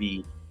going to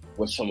be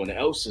what someone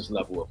else's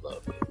level of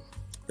love is.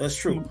 That's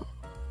true.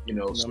 You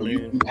know, so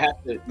you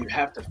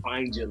have to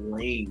find your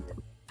lane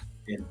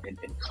and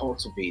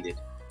cultivate it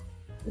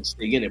and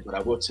stay in it. But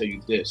I will tell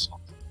you this: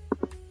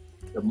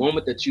 the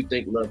moment that you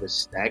think love is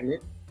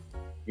stagnant,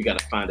 you got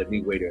to find a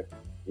new way to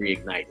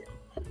reignite it.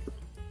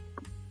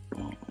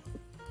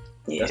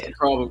 Yeah. That's the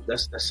problem.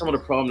 That's some of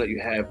the problem that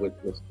you have with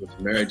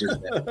marriages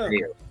that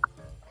fail,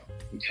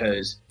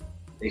 because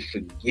they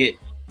forget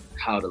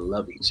how to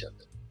love each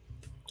other.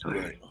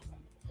 Right.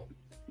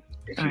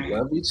 If you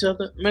love each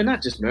other, I mean,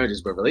 not just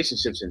marriages, but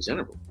relationships in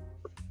general.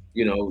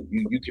 You know,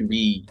 you can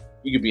be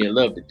in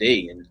love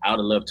today and out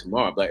of love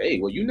tomorrow. But hey,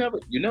 well, you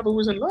never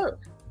was in love.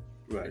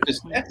 Right.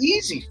 It's that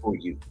easy for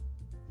you.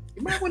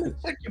 You might want to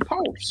check your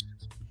pulse.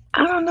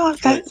 I don't know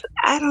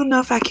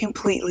if I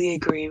completely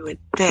agree with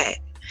that.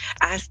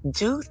 I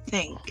do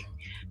think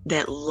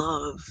that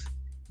love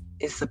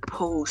is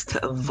supposed to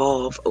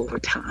evolve over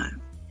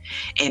time.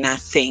 And I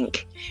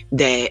think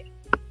that,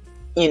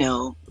 you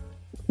know,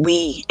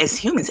 we as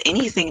humans,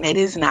 anything that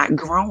is not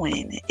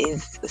growing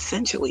is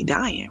essentially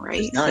dying,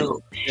 right?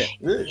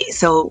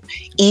 So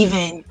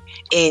even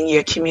in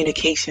your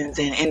communications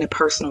and in the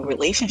personal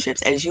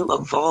relationships, as you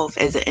evolve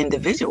as an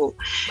individual,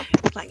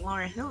 like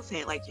Lauryn Hill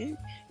said, like you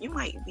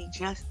might be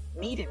just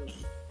meeting me.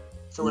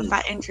 So if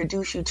I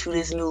introduce you to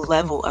this new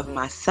level of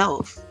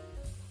myself,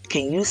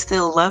 can you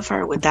still love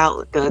her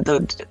without the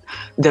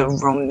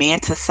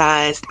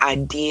romanticized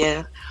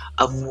idea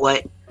of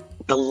what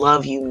the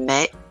love you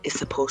met is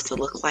supposed to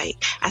look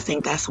like? I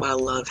think that's why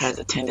love has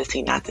a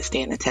tendency not to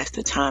stand the test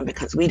of time,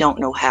 because we don't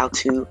know how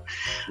to,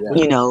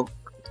 you know,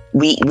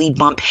 we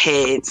bump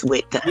heads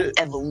with the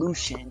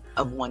evolution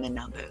of one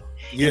another.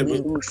 Yeah, and we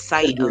lose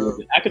sight of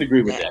I could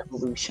agree with that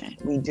evolution.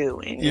 We do,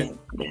 and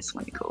that's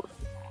when it goes.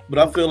 But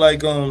I feel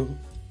like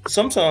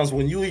sometimes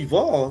when you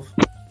evolve,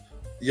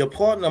 your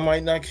partner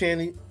might not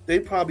they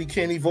probably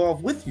can't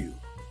evolve with you.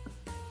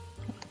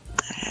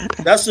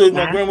 That's what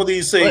my grandmother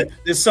used to say.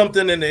 There's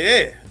something in the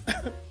air.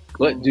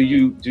 But do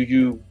you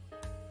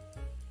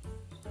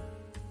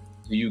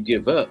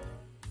give up,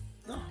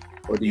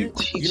 or do you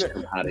teach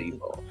them how to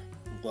evolve?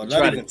 Well,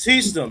 not even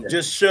teach them,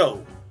 just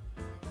show.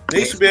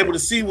 They should be able to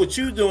see what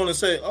you're doing and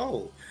say,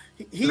 "Oh,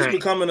 he's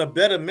becoming a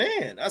better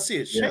man. I see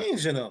a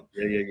change in him."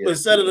 But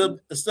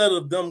instead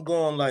of them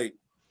going like,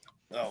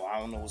 "Oh, I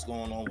don't know what's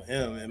going on with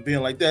him," and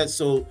being like that,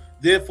 so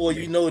therefore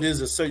you know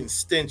there's a certain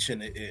stench in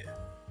the air.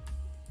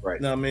 Right.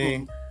 You know what I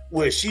mean?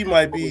 Where she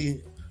might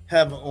be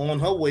having on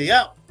her way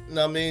out. You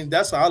know what I mean?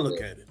 That's how I look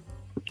at it.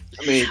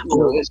 I mean,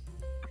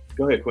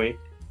 go ahead, Queen.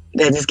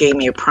 That just gave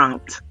me a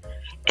prompt.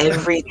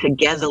 Every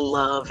together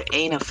love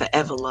ain't a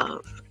forever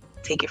love.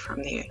 Take it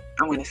from there.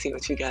 I want to see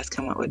what you guys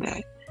come up with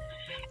that.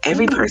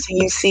 Every person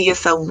you see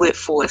yourself with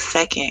for a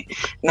second,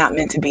 not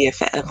meant to be a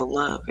forever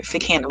love. If it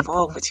can't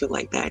evolve with you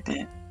like that,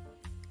 then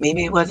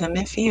maybe it wasn't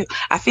meant for you.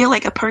 I feel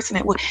like a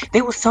person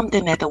there was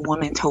something that the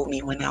woman told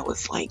me when I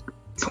was like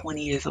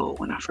 20 years old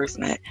when I first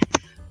met.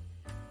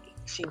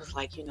 She was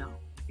like, you know,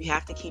 you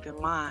have to keep in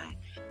mind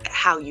that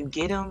how you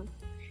get them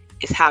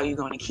is how you're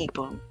going to keep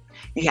them.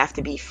 You have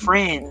to be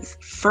friends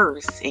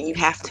first, and you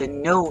have to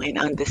know and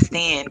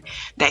understand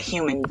that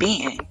human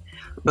being,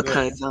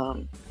 because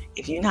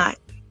if you're not,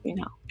 you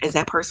know, as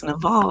that person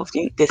evolves,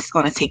 this is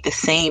going to take the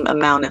same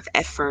amount of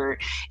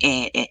effort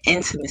and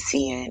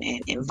intimacy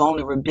and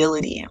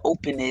vulnerability and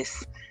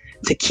openness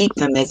to keep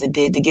them as it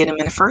did to get them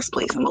in the first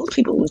place. And most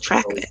people lose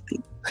track of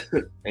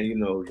that. And you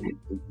know,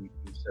 you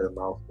said a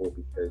mouthful,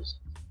 because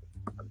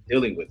I'm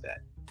dealing with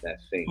that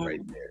thing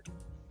right there.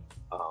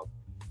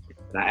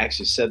 And I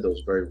actually said those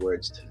very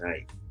words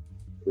tonight.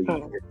 Where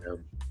you get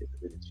them, is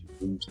the way that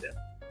you lose them.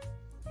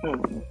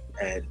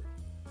 And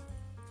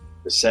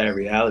the sad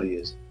reality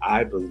is,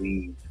 I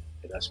believe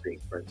in us being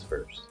friends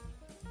first.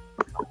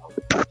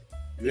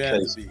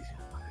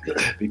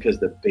 Because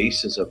the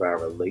basis of our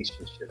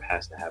relationship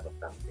has to have a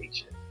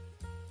foundation.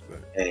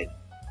 Right. And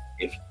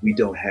if we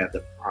don't have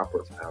the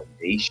proper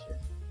foundation,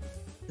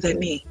 what does that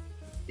mean?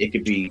 It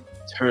could be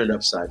turned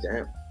upside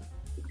down.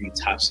 It could be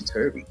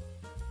topsy-turvy.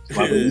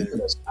 So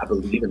I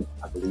believe in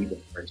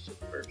friendship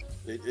first.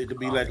 It could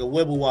be like a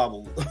wibble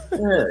wobble.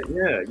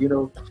 yeah, you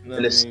know,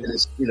 and it's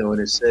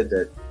said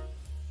that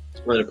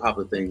one of the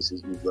popular things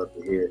is we'd love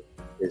to hear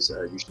is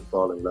you should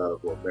fall in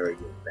love or marry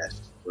your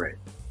best friend.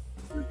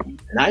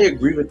 And I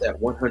agree with that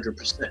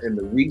 100%. And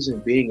the reason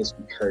being is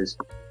because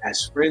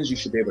as friends, you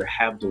should be able to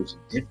have those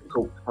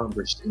difficult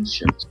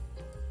conversations.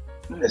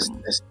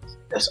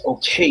 That's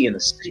okay in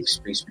a safe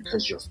space,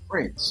 because you're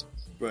friends.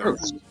 Right.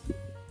 First.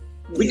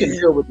 We can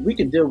deal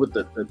with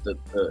the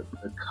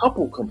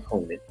couple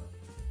component.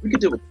 We can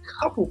deal with the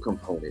couple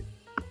component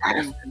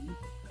after.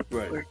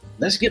 Right.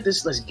 Let's get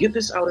this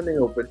out in the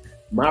open.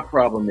 My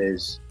problem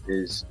is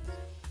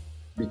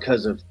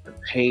because of the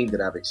pain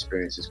that I've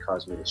experienced, has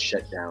caused me to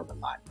shut down a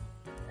lot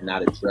and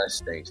not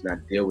address things,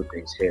 not deal with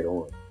things head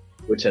on.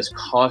 which has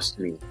cost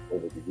me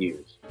over the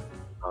years.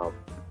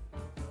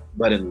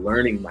 But in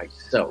learning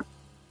myself,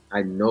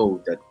 I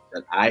know that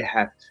I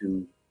have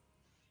to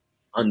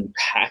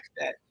unpack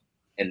that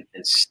and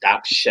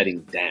stop shutting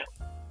down.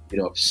 You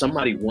know, if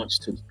somebody wants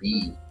to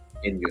be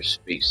in your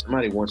space,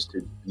 somebody wants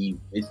to be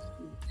with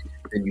you,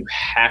 then you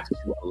have to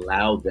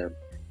allow them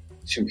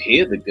to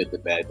hear the good, the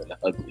bad, and the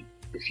ugly,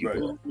 if you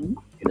will. You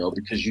know,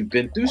 because you've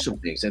been through some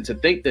things, and to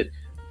think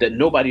that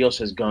nobody else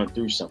has gone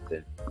through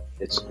something,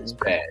 it's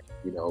bad,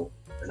 you know.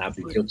 And I've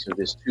been guilty of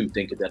this too,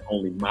 thinking that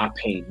only my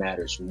pain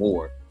matters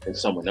more than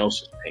someone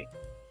else's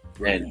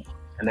pain,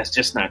 and that's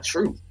just not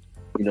true.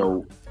 You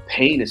know,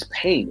 pain is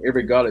pain,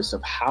 regardless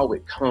of how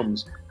it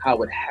comes,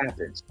 how it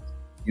happens.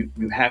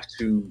 You have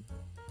to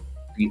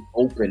be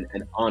open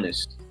and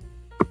honest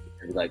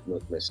and be like,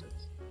 look, listen,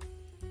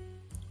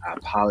 I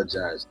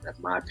apologize that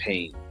my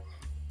pain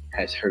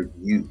has hurt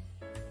you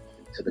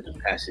to the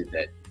capacity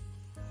that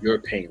your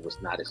pain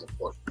was not as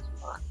important as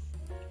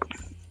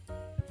mine.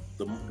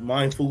 The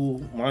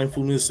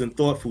mindfulness and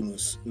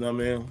thoughtfulness, you know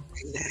what I mean?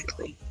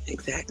 Exactly.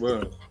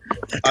 Well,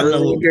 I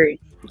totally agree.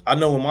 I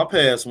know in my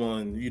past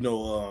one, you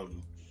know,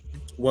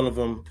 one of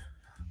them,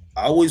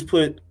 I always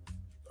put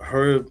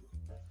her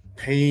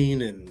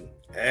pain and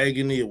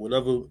agony or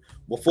whatever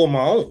before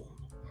my own,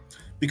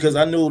 because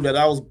I knew that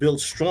I was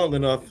built strong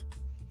enough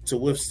to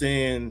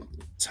withstand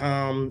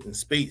time and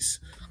space.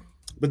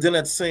 But then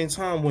at the same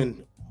time,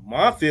 when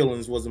my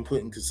feelings wasn't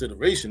put in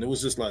consideration, it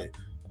was just like,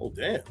 oh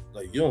damn,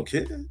 like you don't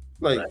care,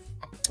 like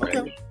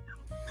okay.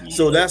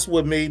 So that's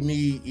what made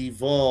me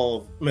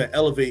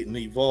elevate and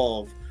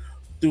evolve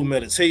through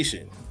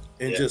meditation,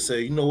 and just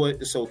say, you know what,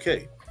 it's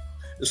okay,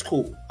 it's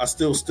cool. I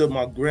still stood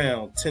my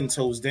ground 10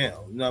 toes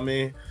down. You know what I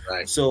mean?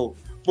 Right. So,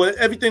 but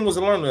everything was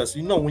a learning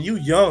lesson. You know, when you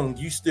young,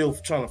 you still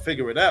trying to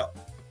figure it out.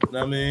 You know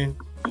what I mean?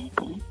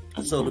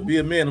 So to be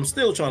a man, I'm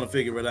still trying to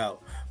figure it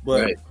out.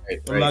 But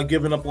I'm not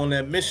giving up on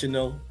that mission,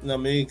 though. You know what I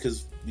mean?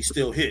 Because we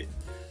still hit,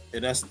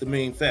 and that's the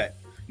main fact.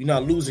 You're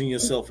not losing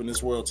yourself in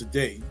this world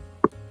today.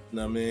 You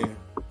know what I mean?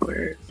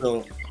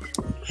 So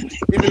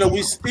even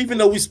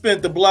though we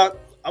spent the block,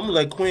 I'm gonna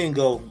let Queen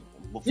go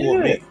before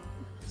me.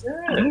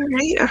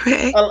 All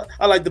right.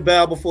 I like to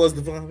bow before His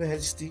Divine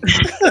Majesty.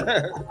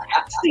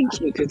 Thank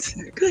you, good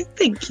sir. Good,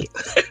 thank you.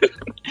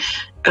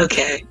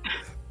 Okay.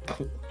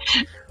 All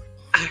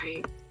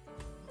right.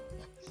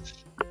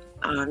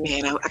 Oh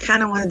man, I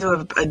kind of want to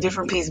do a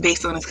different piece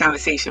based on this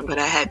conversation, but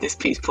I had this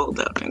piece pulled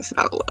up and it's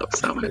about love,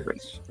 so I'm gonna bring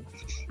it.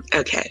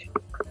 Okay.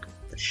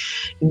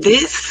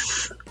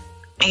 This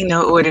ain't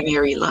no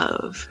ordinary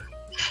love.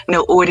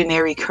 No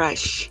ordinary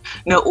crush,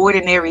 no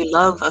ordinary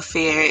love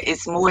affair.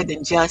 It's more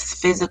than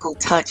just physical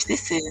touch.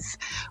 This is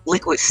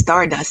liquid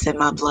stardust in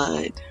my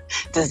blood.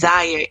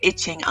 Desire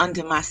itching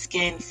under my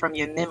skin from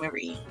your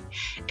memory.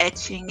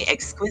 Etching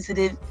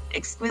exquisite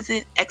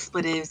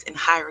expletives and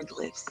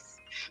hieroglyphs.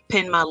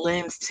 Pin my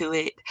limbs to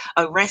it.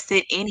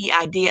 Arrested any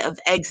idea of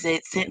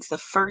exit since the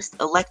first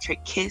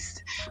electric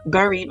kiss.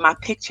 Buried my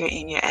picture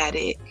in your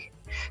attic.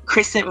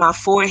 Christened my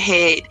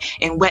forehead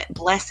in wet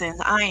blessings.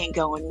 I ain't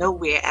going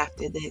nowhere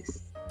after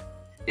this.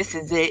 This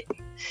is it.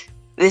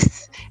 This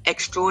is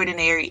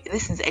extraordinary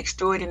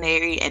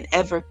and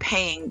ever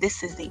paying.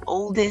 This is the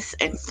oldest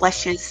and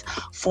fleshest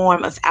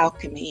form of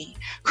alchemy.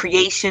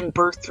 Creation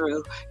birthed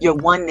through your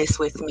oneness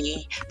with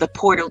me. The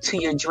portal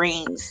to your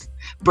dreams.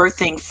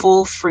 Birthing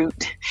full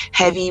fruit,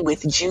 heavy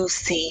with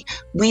juicy.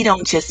 We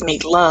don't just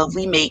make love,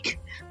 we make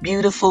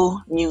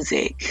beautiful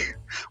music.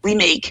 We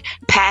make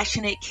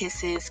passionate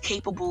kisses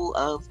capable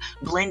of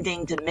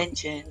blending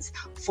dimensions,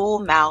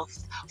 full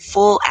mouth,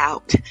 full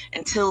out,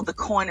 until the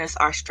corners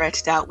are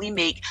stretched out. We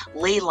make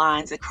ley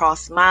lines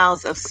across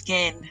miles of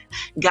skin,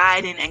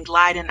 guiding and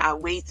gliding our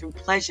way through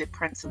pleasure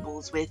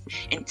principles with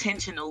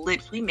intentional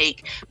lips. We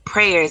make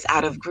prayers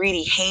out of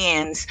greedy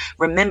hands,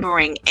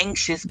 remembering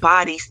anxious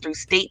bodies through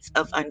states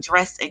of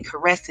undress and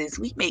caresses.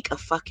 We make a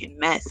fucking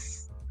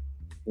mess.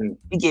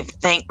 We give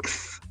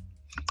thanks.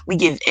 We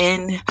give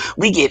in,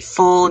 we get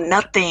full,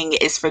 nothing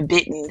is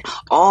forbidden,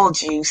 all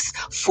juice,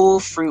 full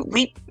fruit.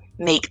 We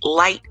make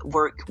light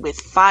work with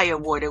fire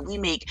water. We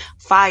make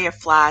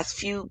fireflies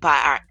fueled by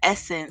our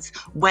essence,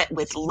 wet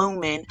with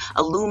lumen,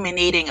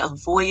 illuminating a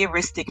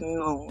voyeuristic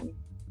moon.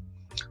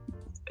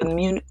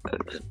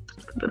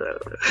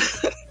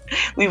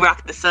 We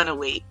rock the sun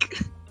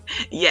awake.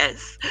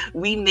 Yes,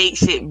 we make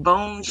shit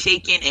bone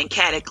shaking and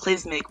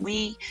cataclysmic.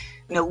 We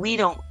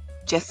don't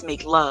just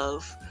make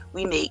love.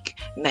 We make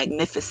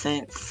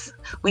magnificence.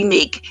 We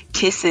make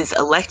kisses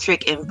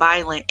electric and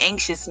violent,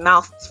 anxious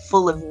mouths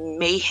full of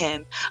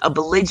mayhem, a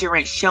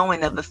belligerent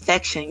showing of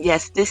affection.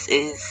 Yes, this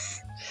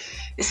is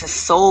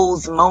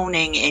souls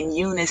moaning in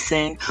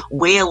unison,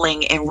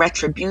 wailing in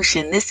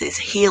retribution. This is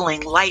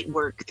healing light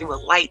work through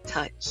a light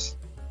touch.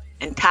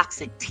 And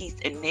toxic teeth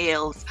and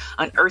nails,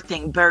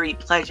 unearthing buried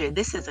pleasure.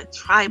 This is a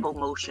tribal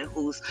motion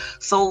whose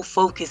sole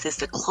focus is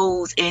to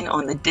close in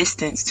on the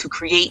distance to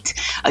create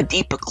a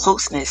deeper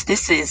closeness.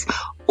 This is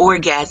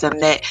orgasm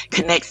that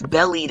connects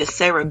belly to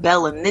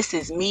cerebellum. This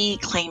is me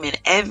claiming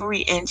every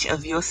inch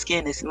of your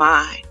skin is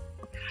mine.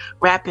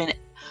 wrapping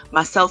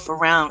myself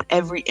around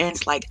every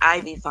inch like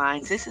ivy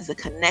vines. This is a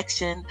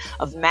connection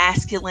of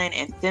masculine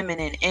and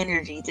feminine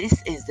energy.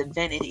 This is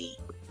divinity,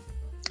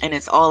 and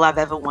it's all I've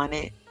ever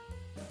wanted.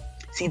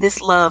 See,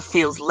 this love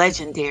feels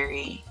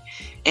legendary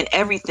and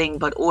everything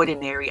but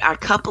ordinary. Our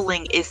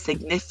coupling is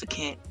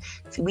significant.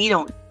 See, we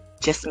don't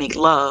just make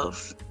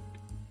love,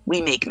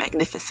 we make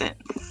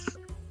magnificence.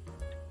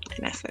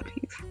 And that's that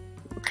piece.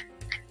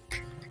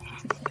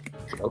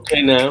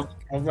 Okay now.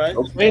 All right.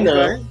 Okay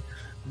now.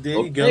 There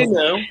you go.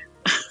 Now.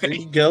 There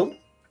you go.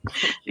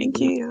 Thank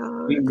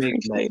you. We make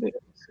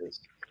magnificence.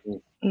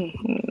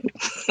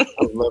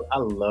 Mm-hmm. I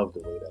love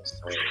the way that's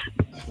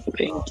sounding.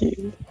 Thank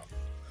you.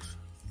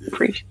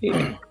 Appreciate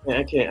it.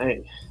 Man,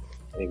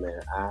 hey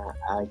man,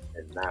 I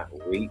cannot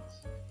wait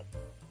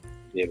to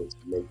be able to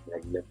make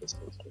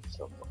magnificence with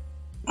someone.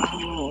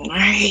 Oh,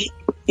 right.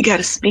 You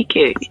gotta speak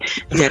it.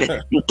 You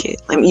gotta speak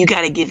it. I mean, you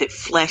gotta give it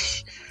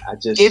flesh.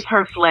 Give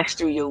her flesh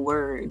through your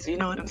words. You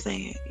know what I'm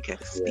saying? You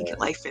gotta speak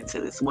life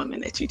into this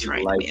woman that you're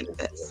trying to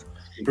manifest.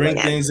 Bring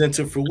things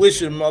into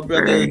fruition, my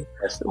brother.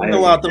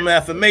 Throw out them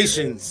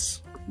affirmations.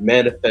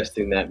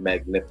 Manifesting that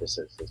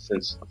magnificence. And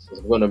since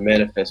I'm going to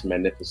manifest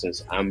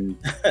magnificence, I'm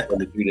going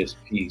to do this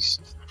piece.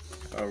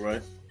 All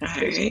right.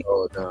 It's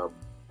called,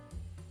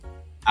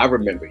 I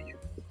Remember You.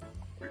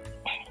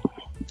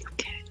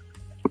 Okay.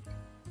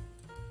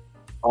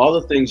 All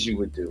the things you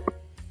would do.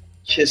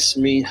 Kiss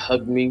me,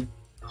 hug me,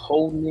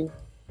 hold me.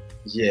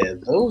 Yeah,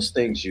 those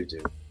things you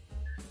do.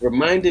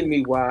 Reminding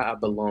me why I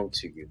belong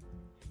to you.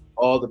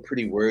 All the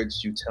pretty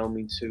words you tell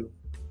me to.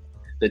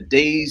 The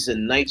days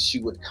and nights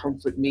you would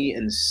comfort me,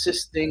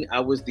 insisting I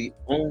was the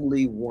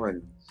only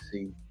one.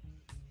 See,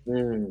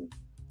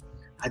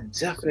 I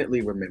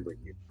definitely remember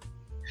you.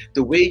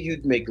 The way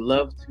you'd make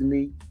love to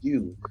me,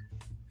 you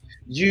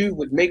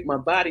would make my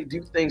body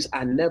do things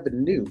I never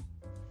knew.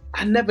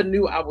 I never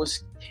knew I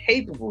was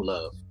capable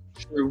of.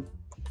 True.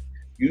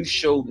 You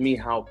showed me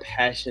how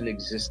passion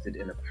existed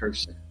in a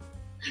person.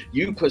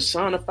 You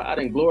personified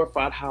and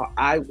glorified how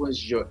I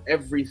was your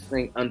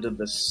everything under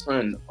the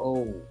sun.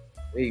 Oh,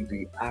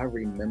 baby, I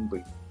remember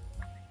you.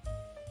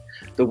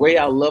 The way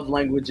our love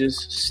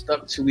languages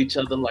stuck to each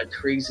other like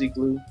crazy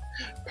glue,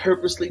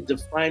 purposely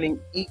defining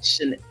each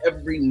and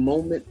every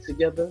moment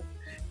together,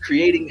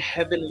 creating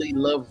heavenly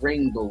love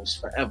rainbows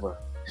forever,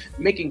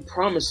 making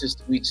promises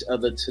to each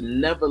other to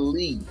never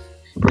leave,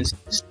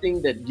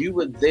 insisting that you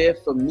were there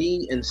for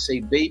me and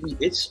say, baby,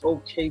 it's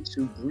okay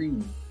to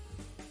breathe.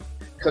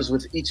 Because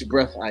with each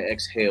breath I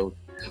exhaled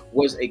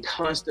was a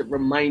constant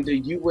reminder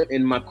you were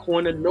in my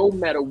corner no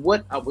matter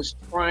what was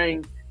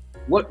trying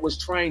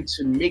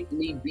to make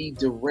me be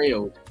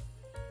derailed.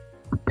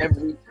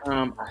 Every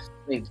time I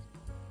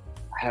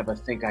have a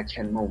think I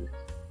can moment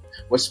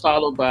was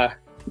followed by,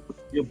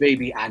 your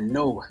baby, I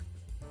know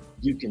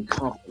you can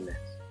compliment.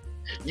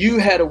 You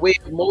had a way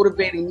of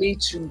motivating me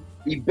to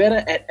be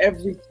better at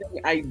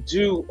everything I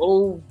do.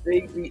 Oh,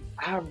 baby,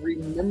 I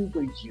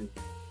remember you.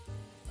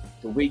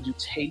 The way you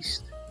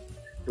taste,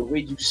 the way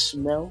you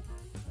smell.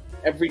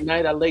 Every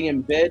night I lay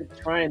in bed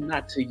trying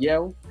not to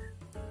yell,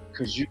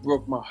 because you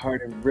broke my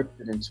heart and ripped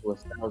it into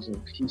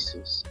 1,000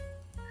 pieces.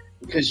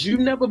 Because you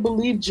never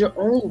believed your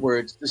own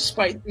words,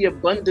 despite the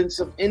abundance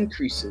of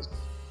increases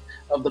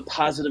of the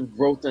positive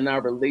growth in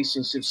our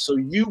relationship. So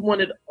you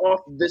wanted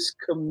off this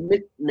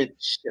commitment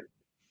ship.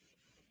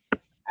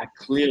 I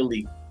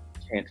clearly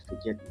can't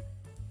forget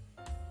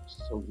you.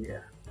 So yeah,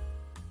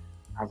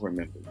 I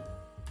remember you.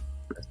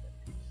 That's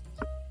that piece.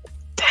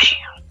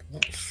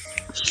 Damn.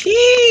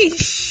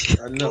 Sheesh.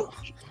 I know.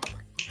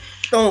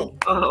 Don't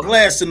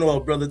blast it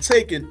off, brother.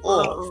 Take it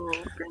off.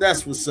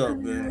 That's what's up,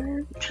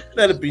 man.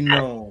 Let it be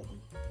known.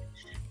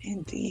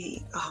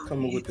 Indeed.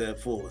 Coming with that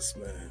force,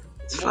 man.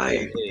 It's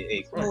fire.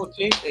 Hey, come on,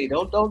 King. Hey,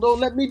 don't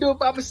let me do it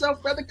by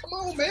myself, brother. Come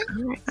on, man.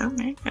 All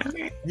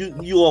right.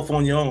 You off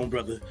on your own,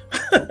 brother.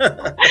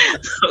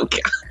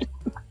 Okay.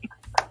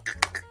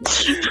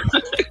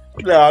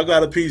 No, I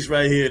got a piece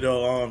right here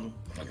though.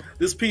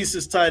 This piece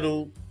is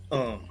titled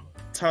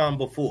Time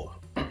Before.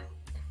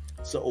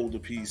 It's an older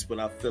piece, but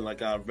I feel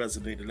like I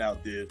resonated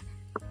out there.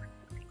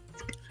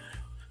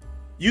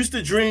 Used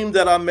to dream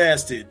that I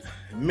mastered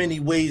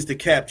many ways to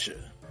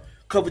capture.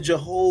 Covered your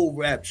whole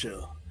rapture.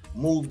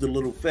 Moved a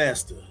little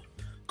faster.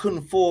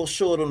 Couldn't fall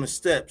short on the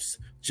steps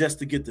just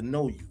to get to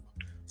know you.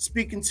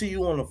 Speaking to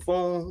you on the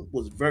phone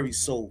was very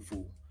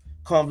soulful.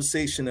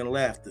 Conversation and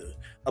laughter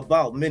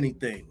about many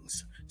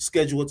things.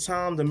 Schedule a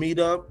time to meet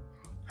up.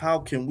 How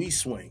can we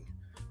swing?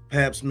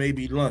 Perhaps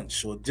maybe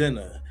lunch or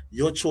dinner.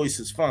 Your choice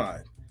is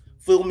fine.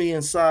 Feel me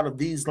inside of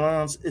these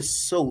lines is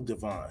so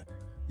divine.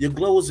 Your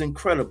glow is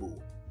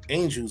incredible.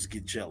 Angels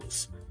get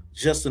jealous.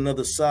 Just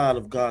another side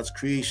of God's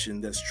creation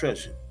that's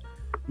treasured.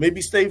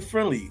 Maybe stay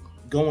friendly,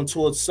 going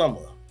towards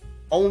summer.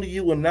 Only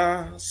you and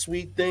I,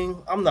 sweet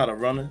thing, I'm not a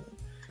runner.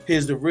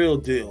 Here's the real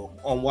deal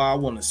on why I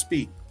want to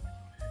speak.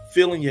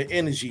 Feeling your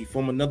energy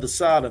from another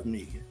side of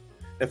me.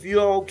 If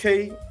you're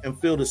okay and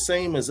feel the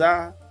same as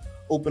I,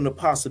 open the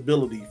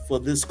possibility for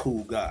this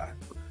cool guy.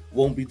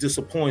 Won't be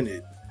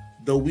disappointed,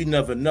 though we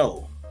never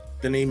know.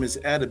 The name is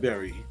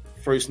Atterberry,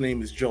 First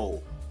name is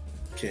Joel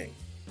King.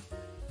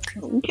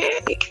 Okay.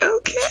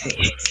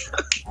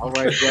 All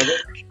right, brother.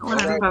 All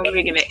right. I'm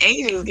making the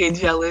angels get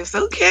jealous.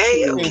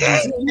 Okay.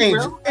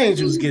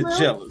 Angels get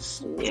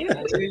jealous.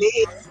 Yeah.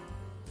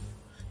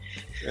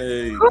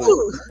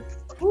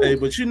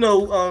 But you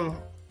know,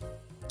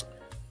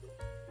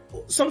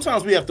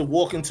 sometimes we have to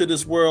walk into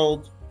this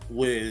world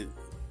with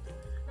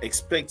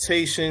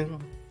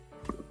expectation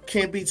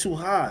can't be too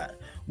high.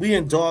 We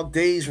in dark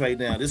days right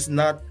now. This is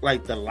not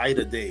like the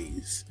lighter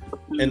days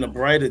and the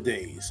brighter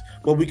days,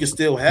 but we can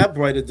still have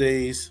brighter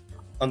days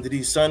under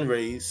these sun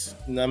rays.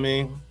 You know what I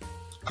mean?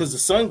 Because the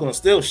sun gonna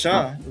still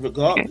shine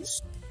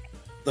regardless.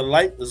 The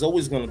light is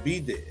always gonna be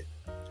there.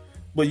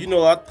 But you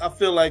know, I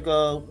feel like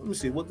let me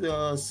see what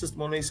the Sister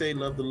Monet say.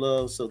 Love the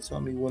love. So tell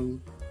me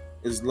when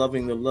is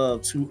loving the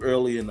love too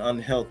early and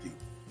unhealthy?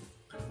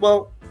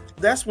 Well,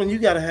 that's when you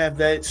got to have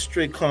that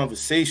straight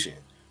conversation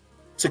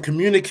to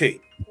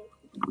communicate.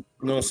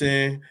 You know what I'm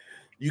saying?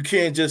 You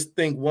can't just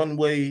think one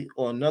way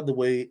or another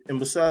way. And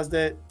besides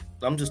that,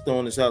 I'm just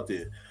throwing this out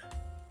there.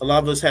 A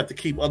lot of us have to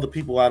keep other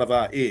people out of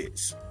our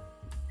ears.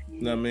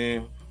 You know what I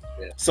mean?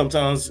 Yeah.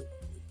 Sometimes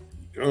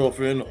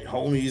girlfriend or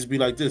homies be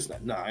like this.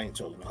 Like, nah, I ain't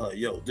talking to her.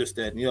 Yo, this,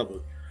 that, and the other.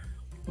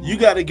 You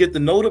got to get to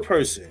know the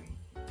person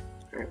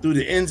through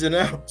the ins and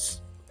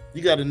outs.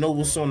 You got to know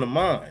what's on the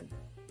mind.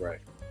 Right.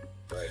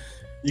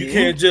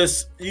 You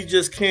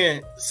just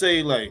can't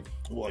say like,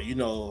 well, you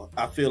know,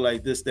 I feel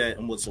like this, that,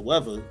 and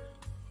whatsoever.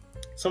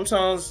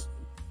 Sometimes,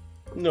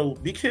 you know,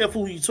 be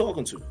careful who you're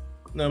talking to. You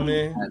know what I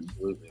mean?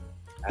 Absolutely.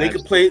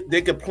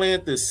 They could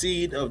plant the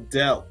seed of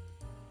doubt.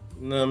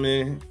 You know what I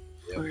mean?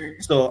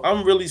 Yep. So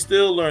I'm really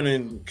still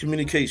learning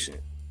communication.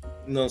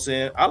 You know what I'm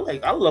saying?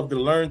 I love to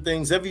learn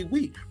things every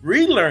week,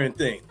 relearn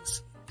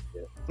things.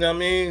 Yep. You know what I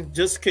mean?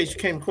 Just in case you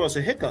came across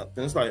a hiccup,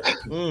 and it's like,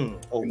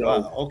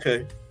 wow,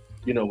 okay.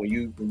 You know, when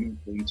you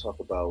talk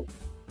about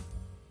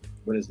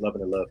when is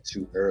loving the love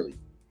too early,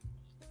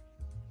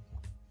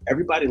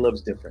 everybody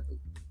loves differently.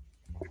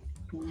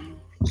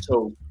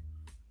 So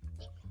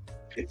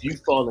if you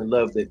fall in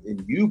love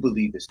and you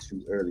believe it's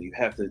too early, you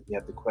have to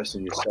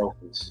question yourself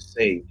and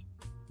say,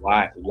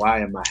 why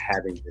am I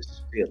having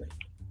this feeling?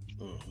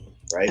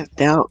 Right?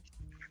 Doubt.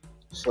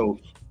 So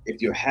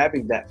if you're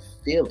having that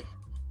feeling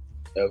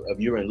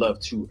of you're in love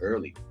too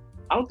early,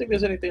 I don't think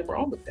there's anything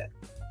wrong with that,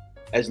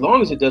 as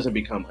long as it doesn't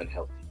become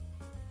unhealthy.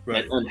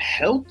 Right. And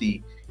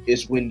unhealthy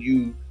is when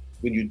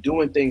you're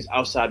doing things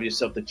outside of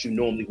yourself that you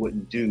normally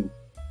wouldn't do,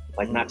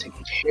 like not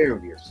taking care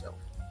of yourself.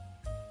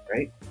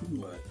 Right?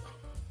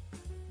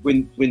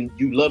 When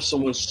you love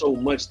someone so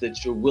much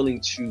that you're willing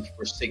to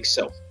forsake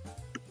self.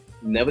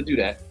 Never do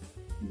that.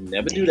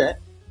 Never do that.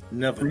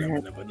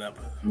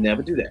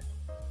 Never do that.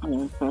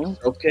 Mm-hmm.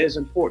 Self-care is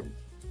important,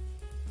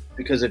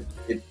 because if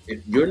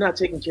you're not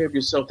taking care of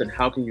yourself, then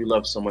how can you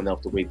love someone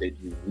else the way that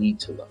you need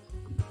to love?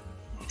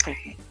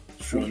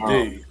 True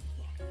indeed.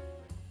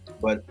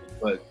 But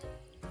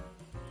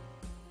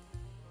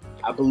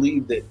I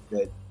believe that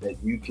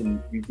you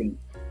can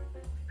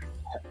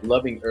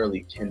loving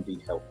early can be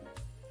healthy,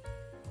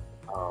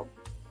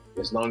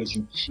 as long as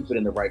you keep it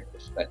in the right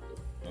perspective.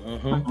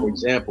 For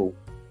example,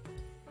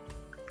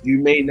 you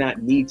may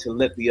not need to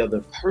let the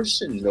other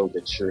person know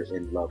that you're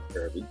in love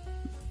early,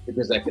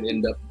 because that could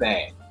end up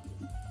bad.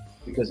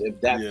 Because if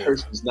that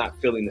person's not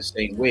feeling the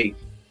same way,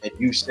 and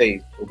you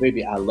say, well,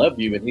 baby, I love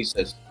you, and he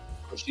says,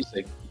 or she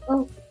says,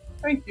 oh,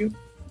 thank you.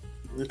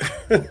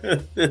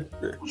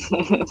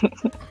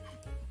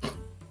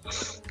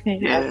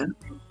 Yeah.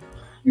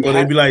 Or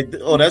they be like,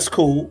 oh, that's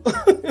cool.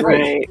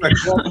 Right.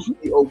 It's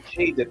be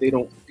okay that they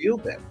don't feel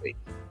that way.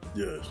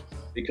 Yes.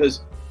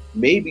 Because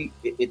maybe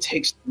it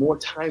takes more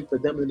time for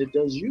them than it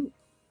does you.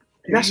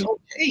 And that's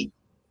okay.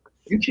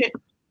 You can't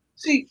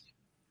see,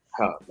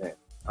 oh man,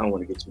 I don't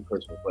want to get too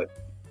personal, but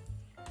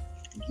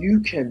you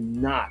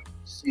cannot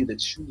see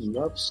that you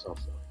love someone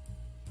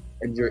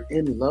and you're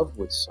in love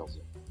with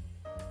someone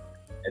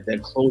and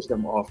then close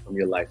them off from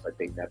your life. I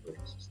think that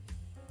brings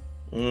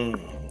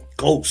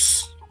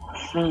ghosts.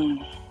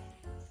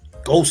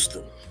 Ghost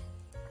them.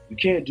 You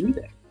can't do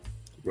that.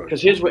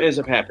 Because here's what ends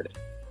up happening.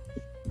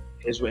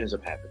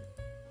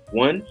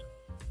 One,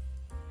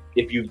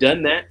 if you've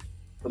done that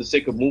for the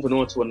sake of moving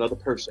on to another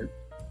person,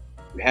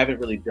 you haven't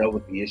really dealt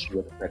with the issue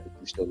of the fact that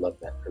you still love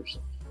that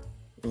person.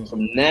 So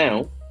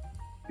now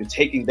you're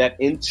taking that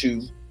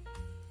into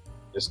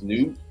this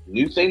new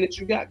thing that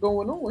you got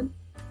going on,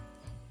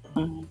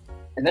 and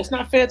that's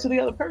not fair to the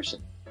other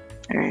person.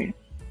 All right.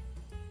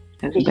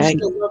 Because you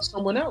still love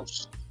someone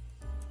else.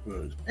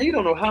 And you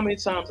don't know how many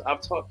times I've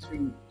talked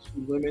to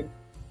women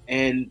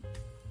and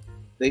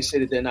they say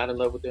that they're not in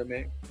love with their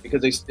man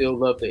because they still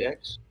love their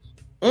ex.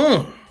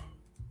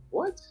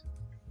 What?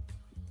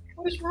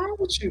 What is wrong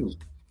with you?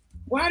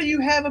 Why do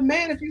you have a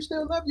man if you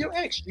still love your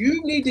ex?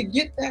 You need to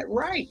get that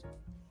right.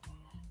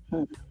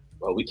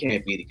 Well, we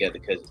can't be together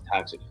because it's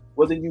toxic.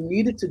 Well, then you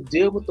needed to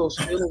deal with those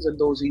feelings and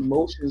those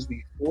emotions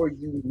before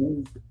you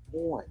moved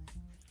on.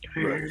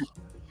 Because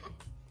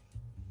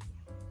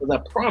I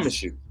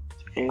promise you,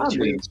 I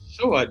made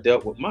sure I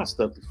dealt with my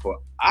stuff before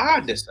I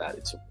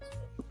decided to.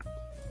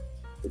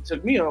 It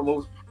took me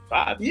almost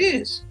 5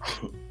 years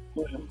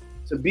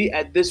to be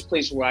at this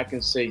place where I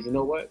can say, you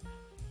know what?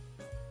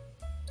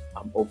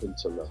 I'm open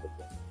to love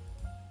again.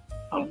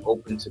 I'm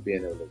open to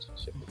being in a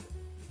relationship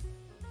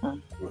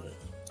again. Right.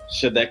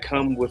 Should that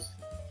come with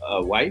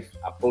a wife?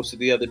 I posted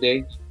the other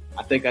day,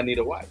 I think I need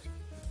a wife.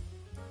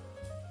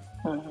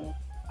 I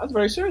was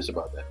very serious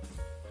about that.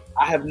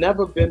 I have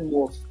never been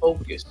more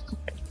focused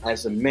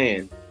as a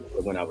man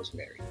than when I was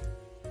married.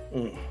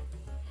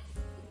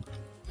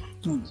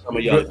 Some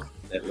of y'all know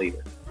that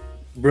later.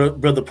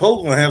 Brother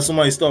Poe gonna have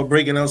somebody start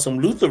breaking out some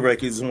Luther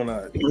records when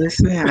I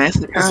listen. That's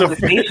the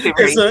conversation.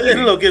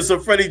 It's a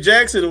Freddie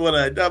Jackson when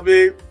I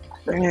mean,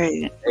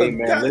 right. Hey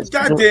man,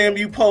 God damn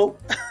you, Poe.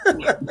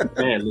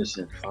 Man,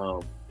 listen. I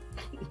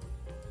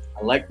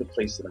like the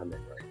place that I'm in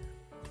right now.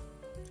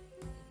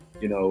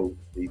 You know,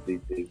 the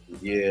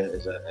year,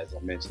 as I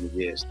mentioned, the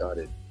year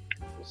started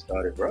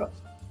rough.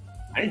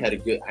 I ain't had a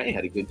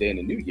good day in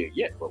the new year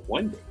yet, but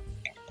one day.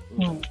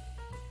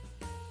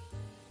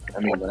 I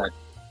mean, I'll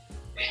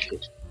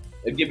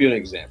give you an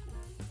example.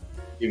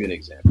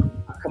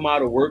 I come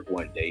out of work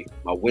one day,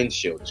 my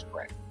windshield is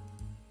cracked.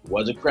 It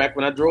wasn't cracked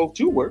when I drove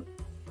to work,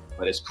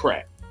 but it's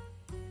cracked.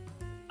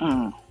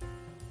 All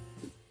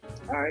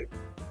right.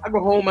 I go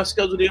home, I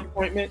schedule the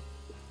appointment.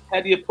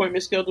 Had the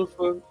appointment scheduled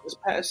for this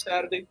past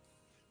Saturday.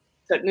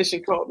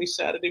 Technician called me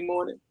Saturday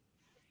morning.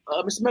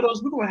 Mr.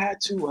 Meadows, we're going to have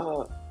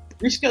to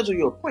reschedule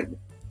your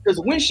appointment. Because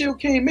the windshield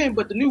came in,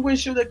 but the new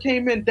windshield that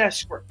came in,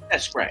 that's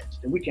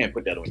scratched. And we can't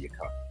put that on your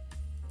car.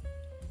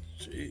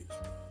 Jeez.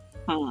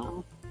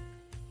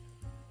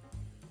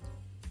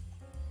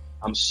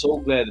 I'm so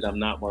glad that I'm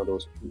not one of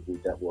those people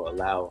that will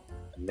allow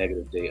a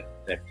negative day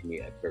affect me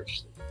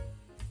adversely.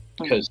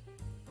 Because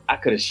I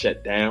could have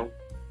shut down.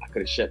 I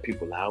could have shut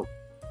people out.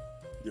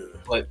 Yeah.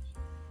 But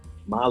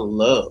my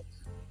love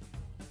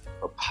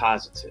for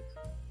positive,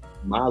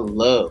 my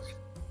love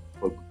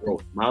for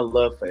growth, my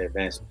love for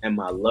advancement, and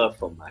my love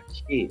for my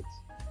kids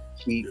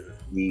keep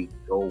me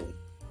going.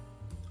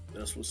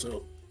 That's what's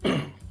up.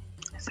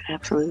 That's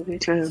absolutely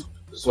true.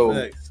 So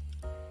if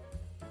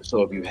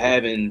you're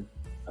having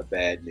a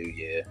bad new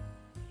year,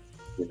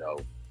 you know,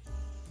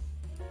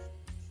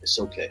 it's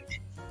okay.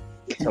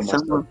 Tell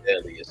myself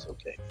daily, it's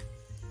okay.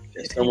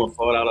 If someone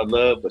fall out of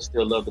love but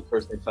still love the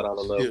person they fell out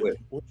of love with,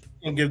 you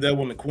can give that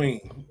one to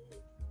Queen.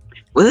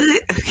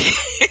 What?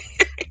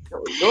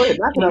 Go ahead.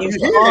 When you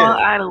fall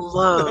out of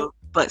love,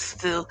 but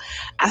still,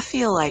 I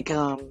feel like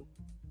to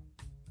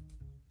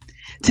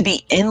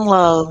be in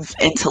love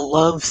and to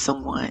love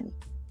someone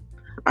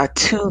are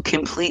two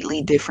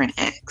completely different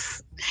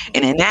acts.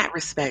 And in that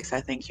respect, I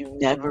think you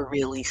never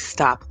really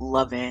stop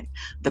loving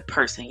the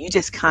person. You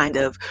just kind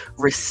of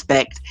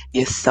respect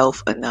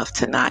yourself enough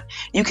to not.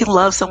 You can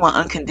love someone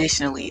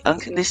unconditionally.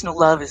 Unconditional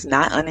love is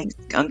not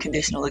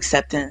unconditional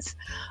acceptance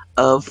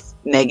of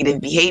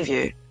negative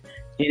behavior.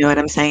 You know what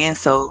I'm saying?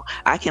 So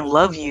I can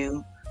love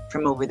you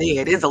from over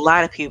there. There's a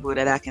lot of people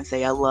that I can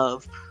say I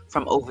love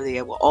from over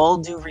there with all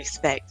due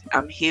respect.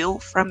 I'm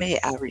healed from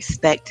it. I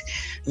respect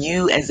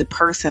you as a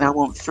person. I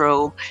won't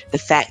throw the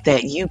fact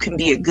that you can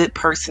be a good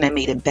person that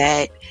made a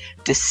bad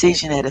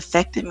decision that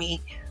affected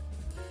me.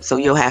 So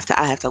I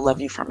have to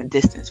love you from a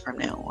distance from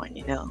now on,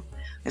 you know?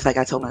 It's like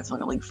I told my son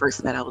when we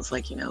first met, I was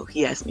like, you know,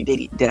 he asked me,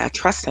 did I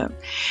trust him?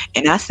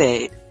 And I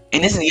said,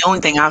 and this is the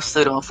only thing I've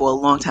stood on for a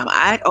long time,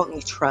 I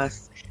only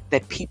trust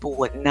that people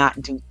would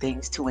not do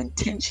things to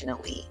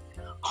intentionally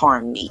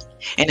harm me.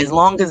 And as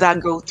long as I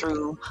go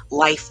through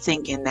life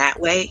thinking that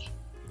way,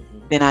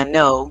 then I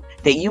know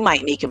that you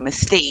might make a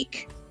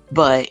mistake,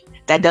 but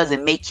that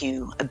doesn't make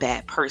you a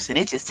bad person.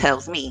 It just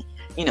tells me,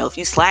 you know, if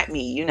you slap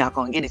me, you're not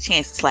going to get a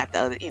chance to slap the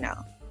other, you know,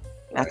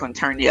 you're not going to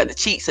turn the other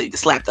cheek so you can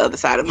slap the other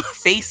side of my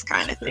face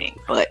kind of thing.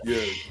 But,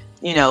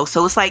 you know,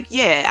 so it's like,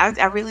 yeah,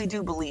 I really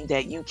do believe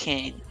that you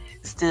can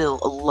still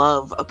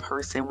love a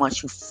person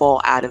once you fall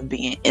out of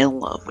being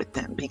in love with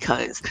them,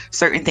 because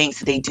certain things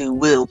that they do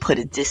will put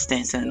a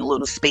distance and a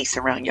little space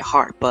around your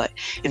heart. But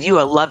if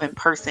you're a loving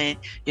person,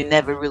 you're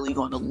never really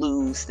going to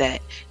lose that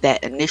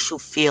initial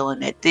feeling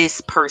that this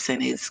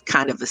person is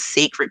kind of a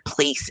sacred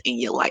place in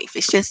your life.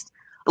 It's just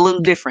a little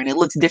different. It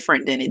looks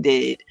different than it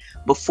did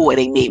before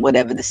they made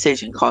whatever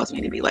decision caused me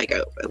to be like,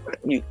 oh,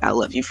 I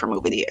love you from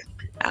over there.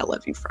 I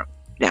love you from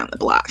down the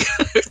block.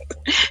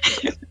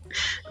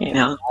 You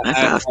know, that's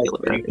how I feel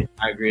about it.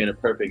 I agree. And a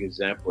perfect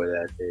example of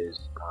that is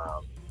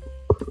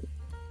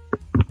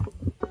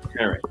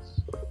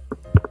parents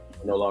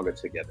are no longer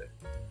together.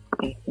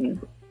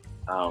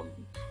 I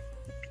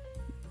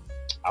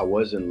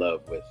was in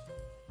love with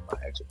my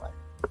ex-wife.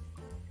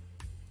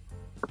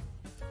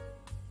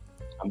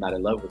 I'm not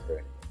in love with her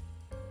anymore.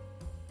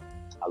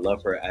 I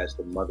love her as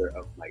the mother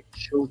of my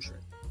children,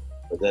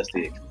 but that's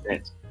the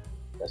extent.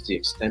 That's the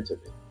extent of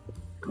it.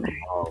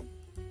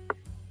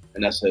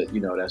 And it's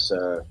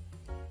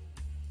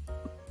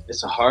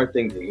a hard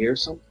thing to hear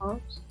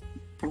sometimes,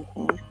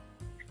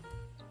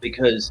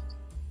 because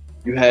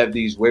you have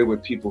these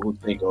wayward people who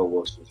think, oh,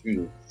 well, since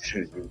you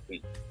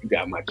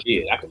got my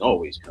kid, I can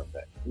always come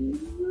back.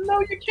 No,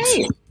 you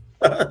can't.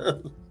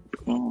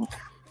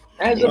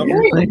 As a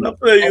man, I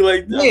feel you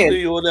like that. I feel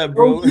you on that,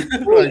 bro.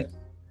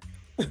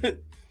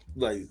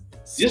 like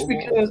just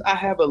because I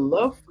have a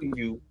love for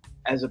you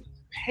as a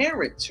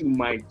parent to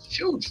my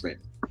children,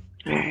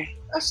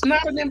 that's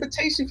not an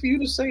invitation for you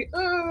to say,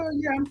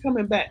 yeah, I'm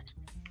coming back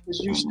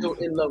because you're still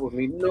in love with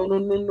me. No.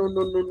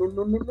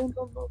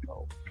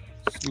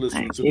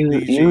 Listen to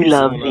you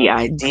love the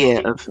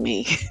idea of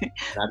me.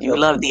 You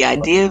love the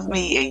idea of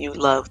me, and you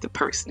love the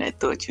person that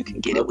thought you can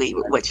get away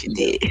with what you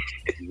did.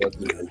 Love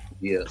the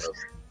idea of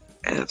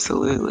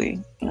Absolutely.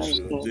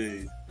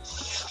 Indeed.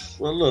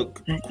 Well,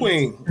 look,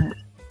 Queen,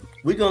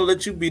 we're gonna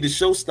let you be the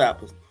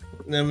showstopper.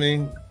 You know what I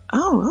mean?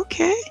 Oh,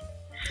 okay.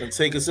 And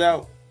take us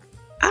out.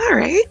 All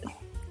right.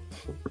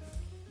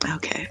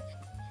 Okay.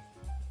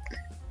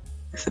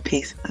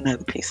 It's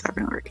another piece I've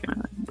been working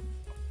on.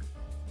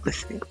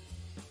 Let's see.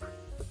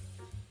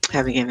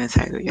 Haven't given a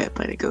title yet,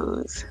 but it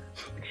goes.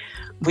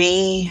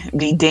 We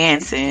be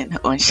dancing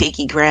on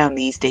shaky ground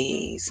these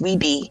days. We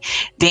be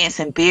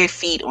dancing bare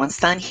feet on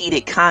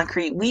sun-heated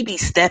concrete. We be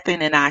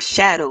stepping in our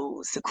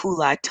shadows to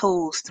cool our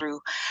toes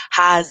through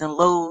highs and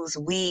lows.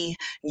 We,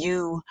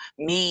 you,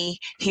 me,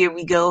 here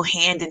we go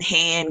hand in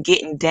hand,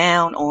 getting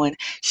down on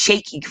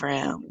shaky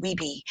ground. We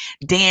be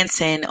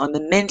dancing on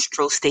the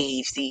minstrel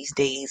stage these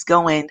days,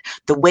 going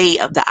the way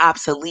of the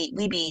obsolete.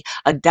 We be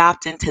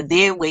adopting to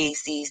their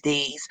ways these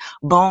days,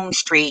 bone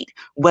straight,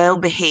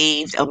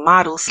 well-behaved, a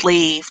model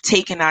slave,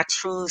 taking our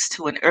truths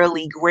to an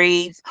early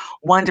grave,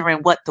 wondering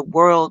what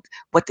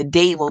the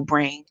day will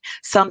bring.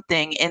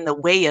 Something in the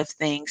way of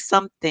things,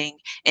 something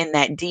in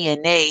that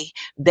DNA,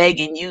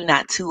 begging you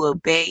not to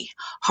obey.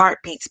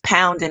 Heartbeats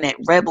pounding at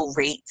rebel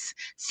rates,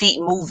 feet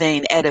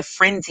moving at a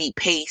frenzied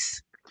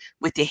pace.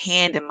 With your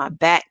hand in my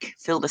back,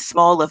 feel the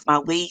small of my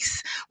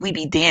waist. We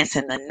be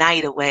dancing the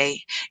night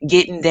away,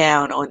 getting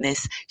down on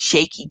this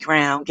shaky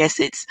ground. Guess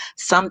it's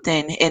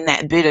something in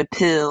that bitter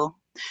pill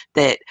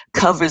that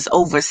covers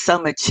over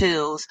summer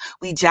chills.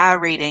 We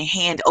gyrating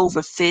hand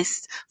over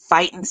fist,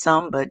 fighting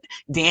some but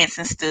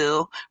dancing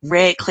still.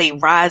 Red clay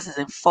rises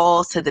and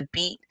falls to the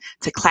beat,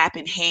 to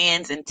clapping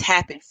hands and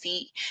tapping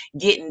feet,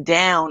 getting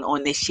down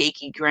on this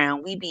shaky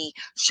ground. We be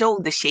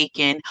shoulder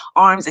shaking,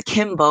 arms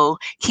akimbo,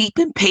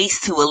 keeping pace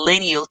to a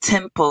lineal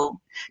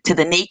tempo. To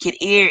the naked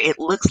ear, it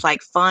looks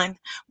like fun,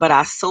 but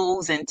our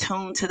souls in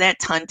tune to that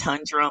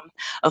ton-ton drum.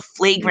 A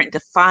flagrant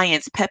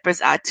defiance peppers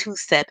our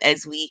two-step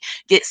as we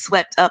get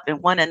swept up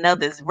in one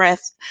another's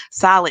breath.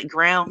 Solid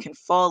ground can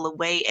fall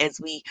away as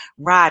we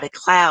ride a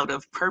cloud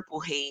of purple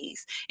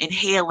haze,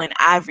 inhaling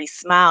ivory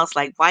smiles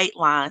like white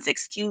lines.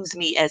 Excuse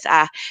me as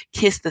I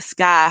kiss the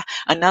sky.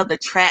 Another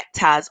track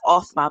ties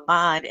off my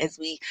mind as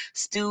we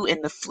stew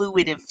in the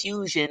fluid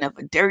infusion of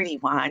a dirty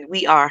wine.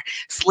 We are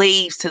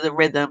slaves to the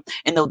rhythm,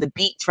 and though the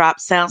beat drop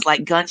sounds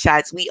like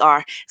gunshots, we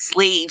are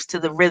slaves to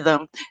the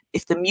rhythm.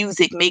 If the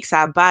music makes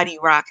our body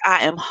rock,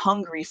 I am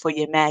hungry for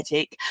your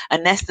magic.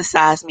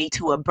 Anesthetize me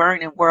to a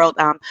burning world.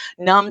 I'm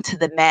numb to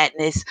the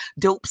madness.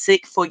 Dope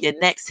sick for your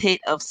next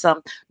hit of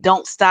some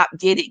don't stop,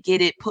 get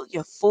it. Put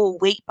your full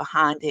weight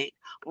behind it.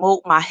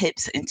 Mold my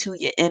hips into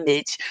your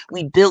image.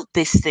 We built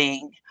this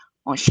thing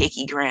on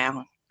shaky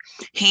ground.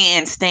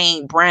 Hands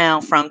stained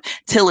brown from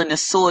tilling the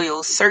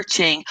soil,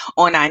 searching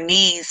on our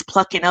knees,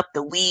 plucking up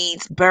the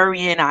weeds,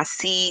 burying our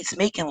seeds,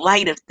 making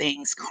light of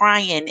things,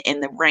 crying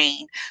in the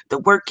rain. The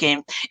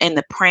working and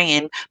the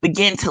praying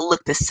begin to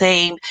look the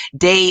same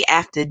day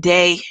after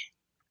day.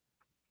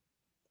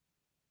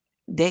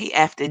 Day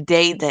after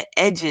day, the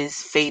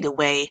edges fade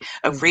away,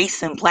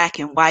 erasing black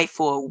and white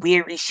for a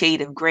weary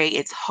shade of gray.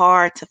 It's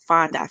hard to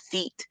find our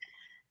feet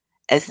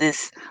as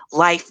this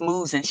life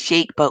moves and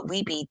shake, but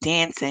we be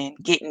dancing,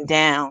 getting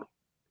down.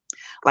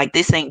 Like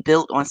this ain't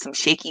built on some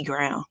shaky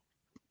ground.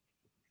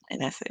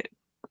 And that's it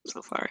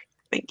so far.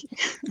 Thank you.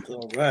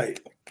 All right.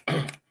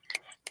 Thank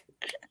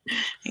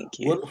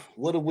you.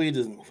 What a way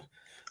to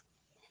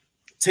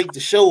take the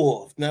show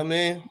off. Know what I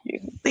mean?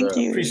 Thank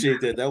you. Appreciate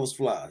that. That was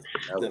fly.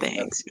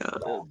 Thanks,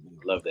 y'all.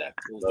 Love that.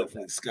 It was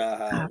definitely sky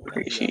high. I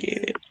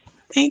appreciate it.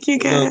 Thank you,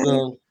 guys.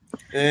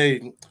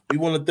 Hey, we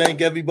want to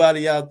thank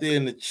everybody out there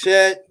in the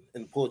chat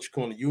and the Poetry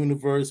Corner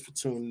universe for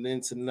tuning in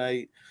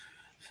tonight.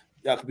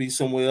 Y'all could be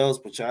somewhere else,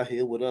 but y'all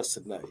here with us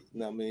tonight. You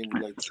know what I mean? We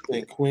like to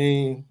thank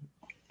Queen,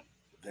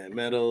 and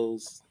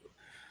Meadows.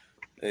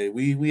 Hey,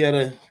 we had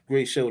a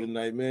great show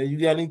tonight, man. You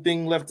got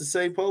anything left to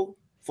say, Poe,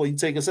 before you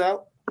take us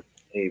out?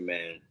 Hey,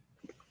 man.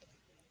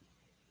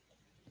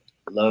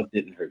 Love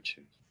didn't hurt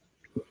you.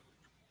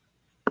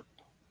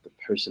 The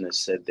person that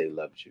said they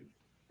loved you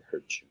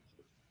hurt you.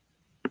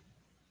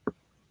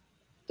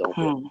 Don't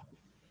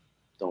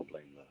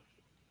blame love.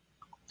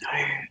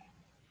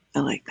 I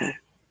like that.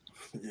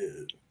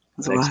 Yeah.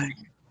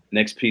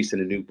 Next piece in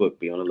the new book.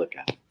 Be on the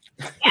lookout.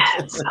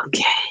 Yes.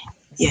 Okay.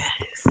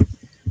 Yes.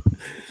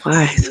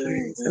 Wise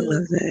words. I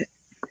love that.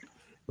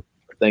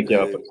 Thank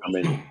y'all for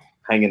coming,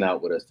 hanging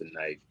out with us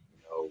tonight. You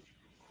know,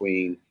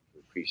 Queen,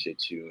 we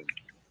appreciate you and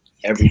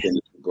everything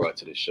that you brought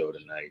to the show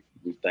tonight.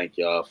 We thank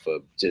y'all for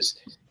just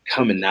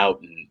coming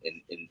out and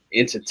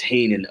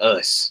entertaining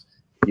us.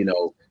 You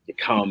know, your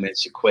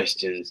comments, your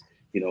questions,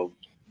 you know,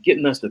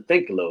 getting us to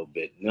think a little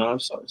bit.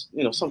 So,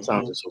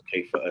 sometimes it's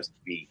okay for us to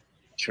be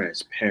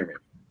transparent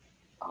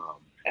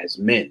as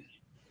men,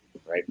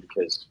 right?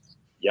 Because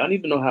y'all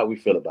need to know how we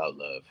feel about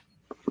love.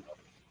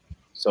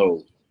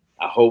 So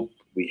I hope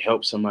we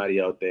help somebody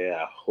out there.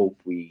 I hope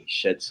we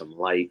shed some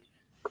light.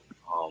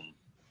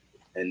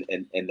 And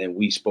then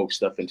we spoke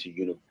stuff into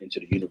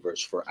the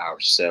universe for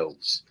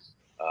ourselves.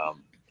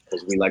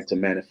 Because we like to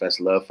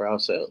manifest love for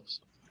ourselves.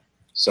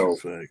 So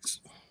thanks.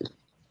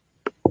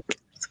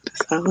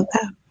 That's all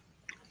about.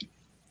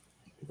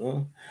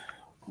 Well,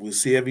 we'll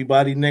see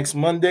everybody next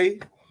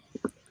Monday.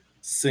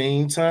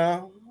 Same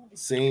time,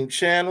 same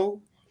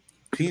channel.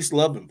 Peace,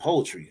 love, and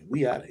poetry.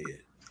 We out of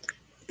here.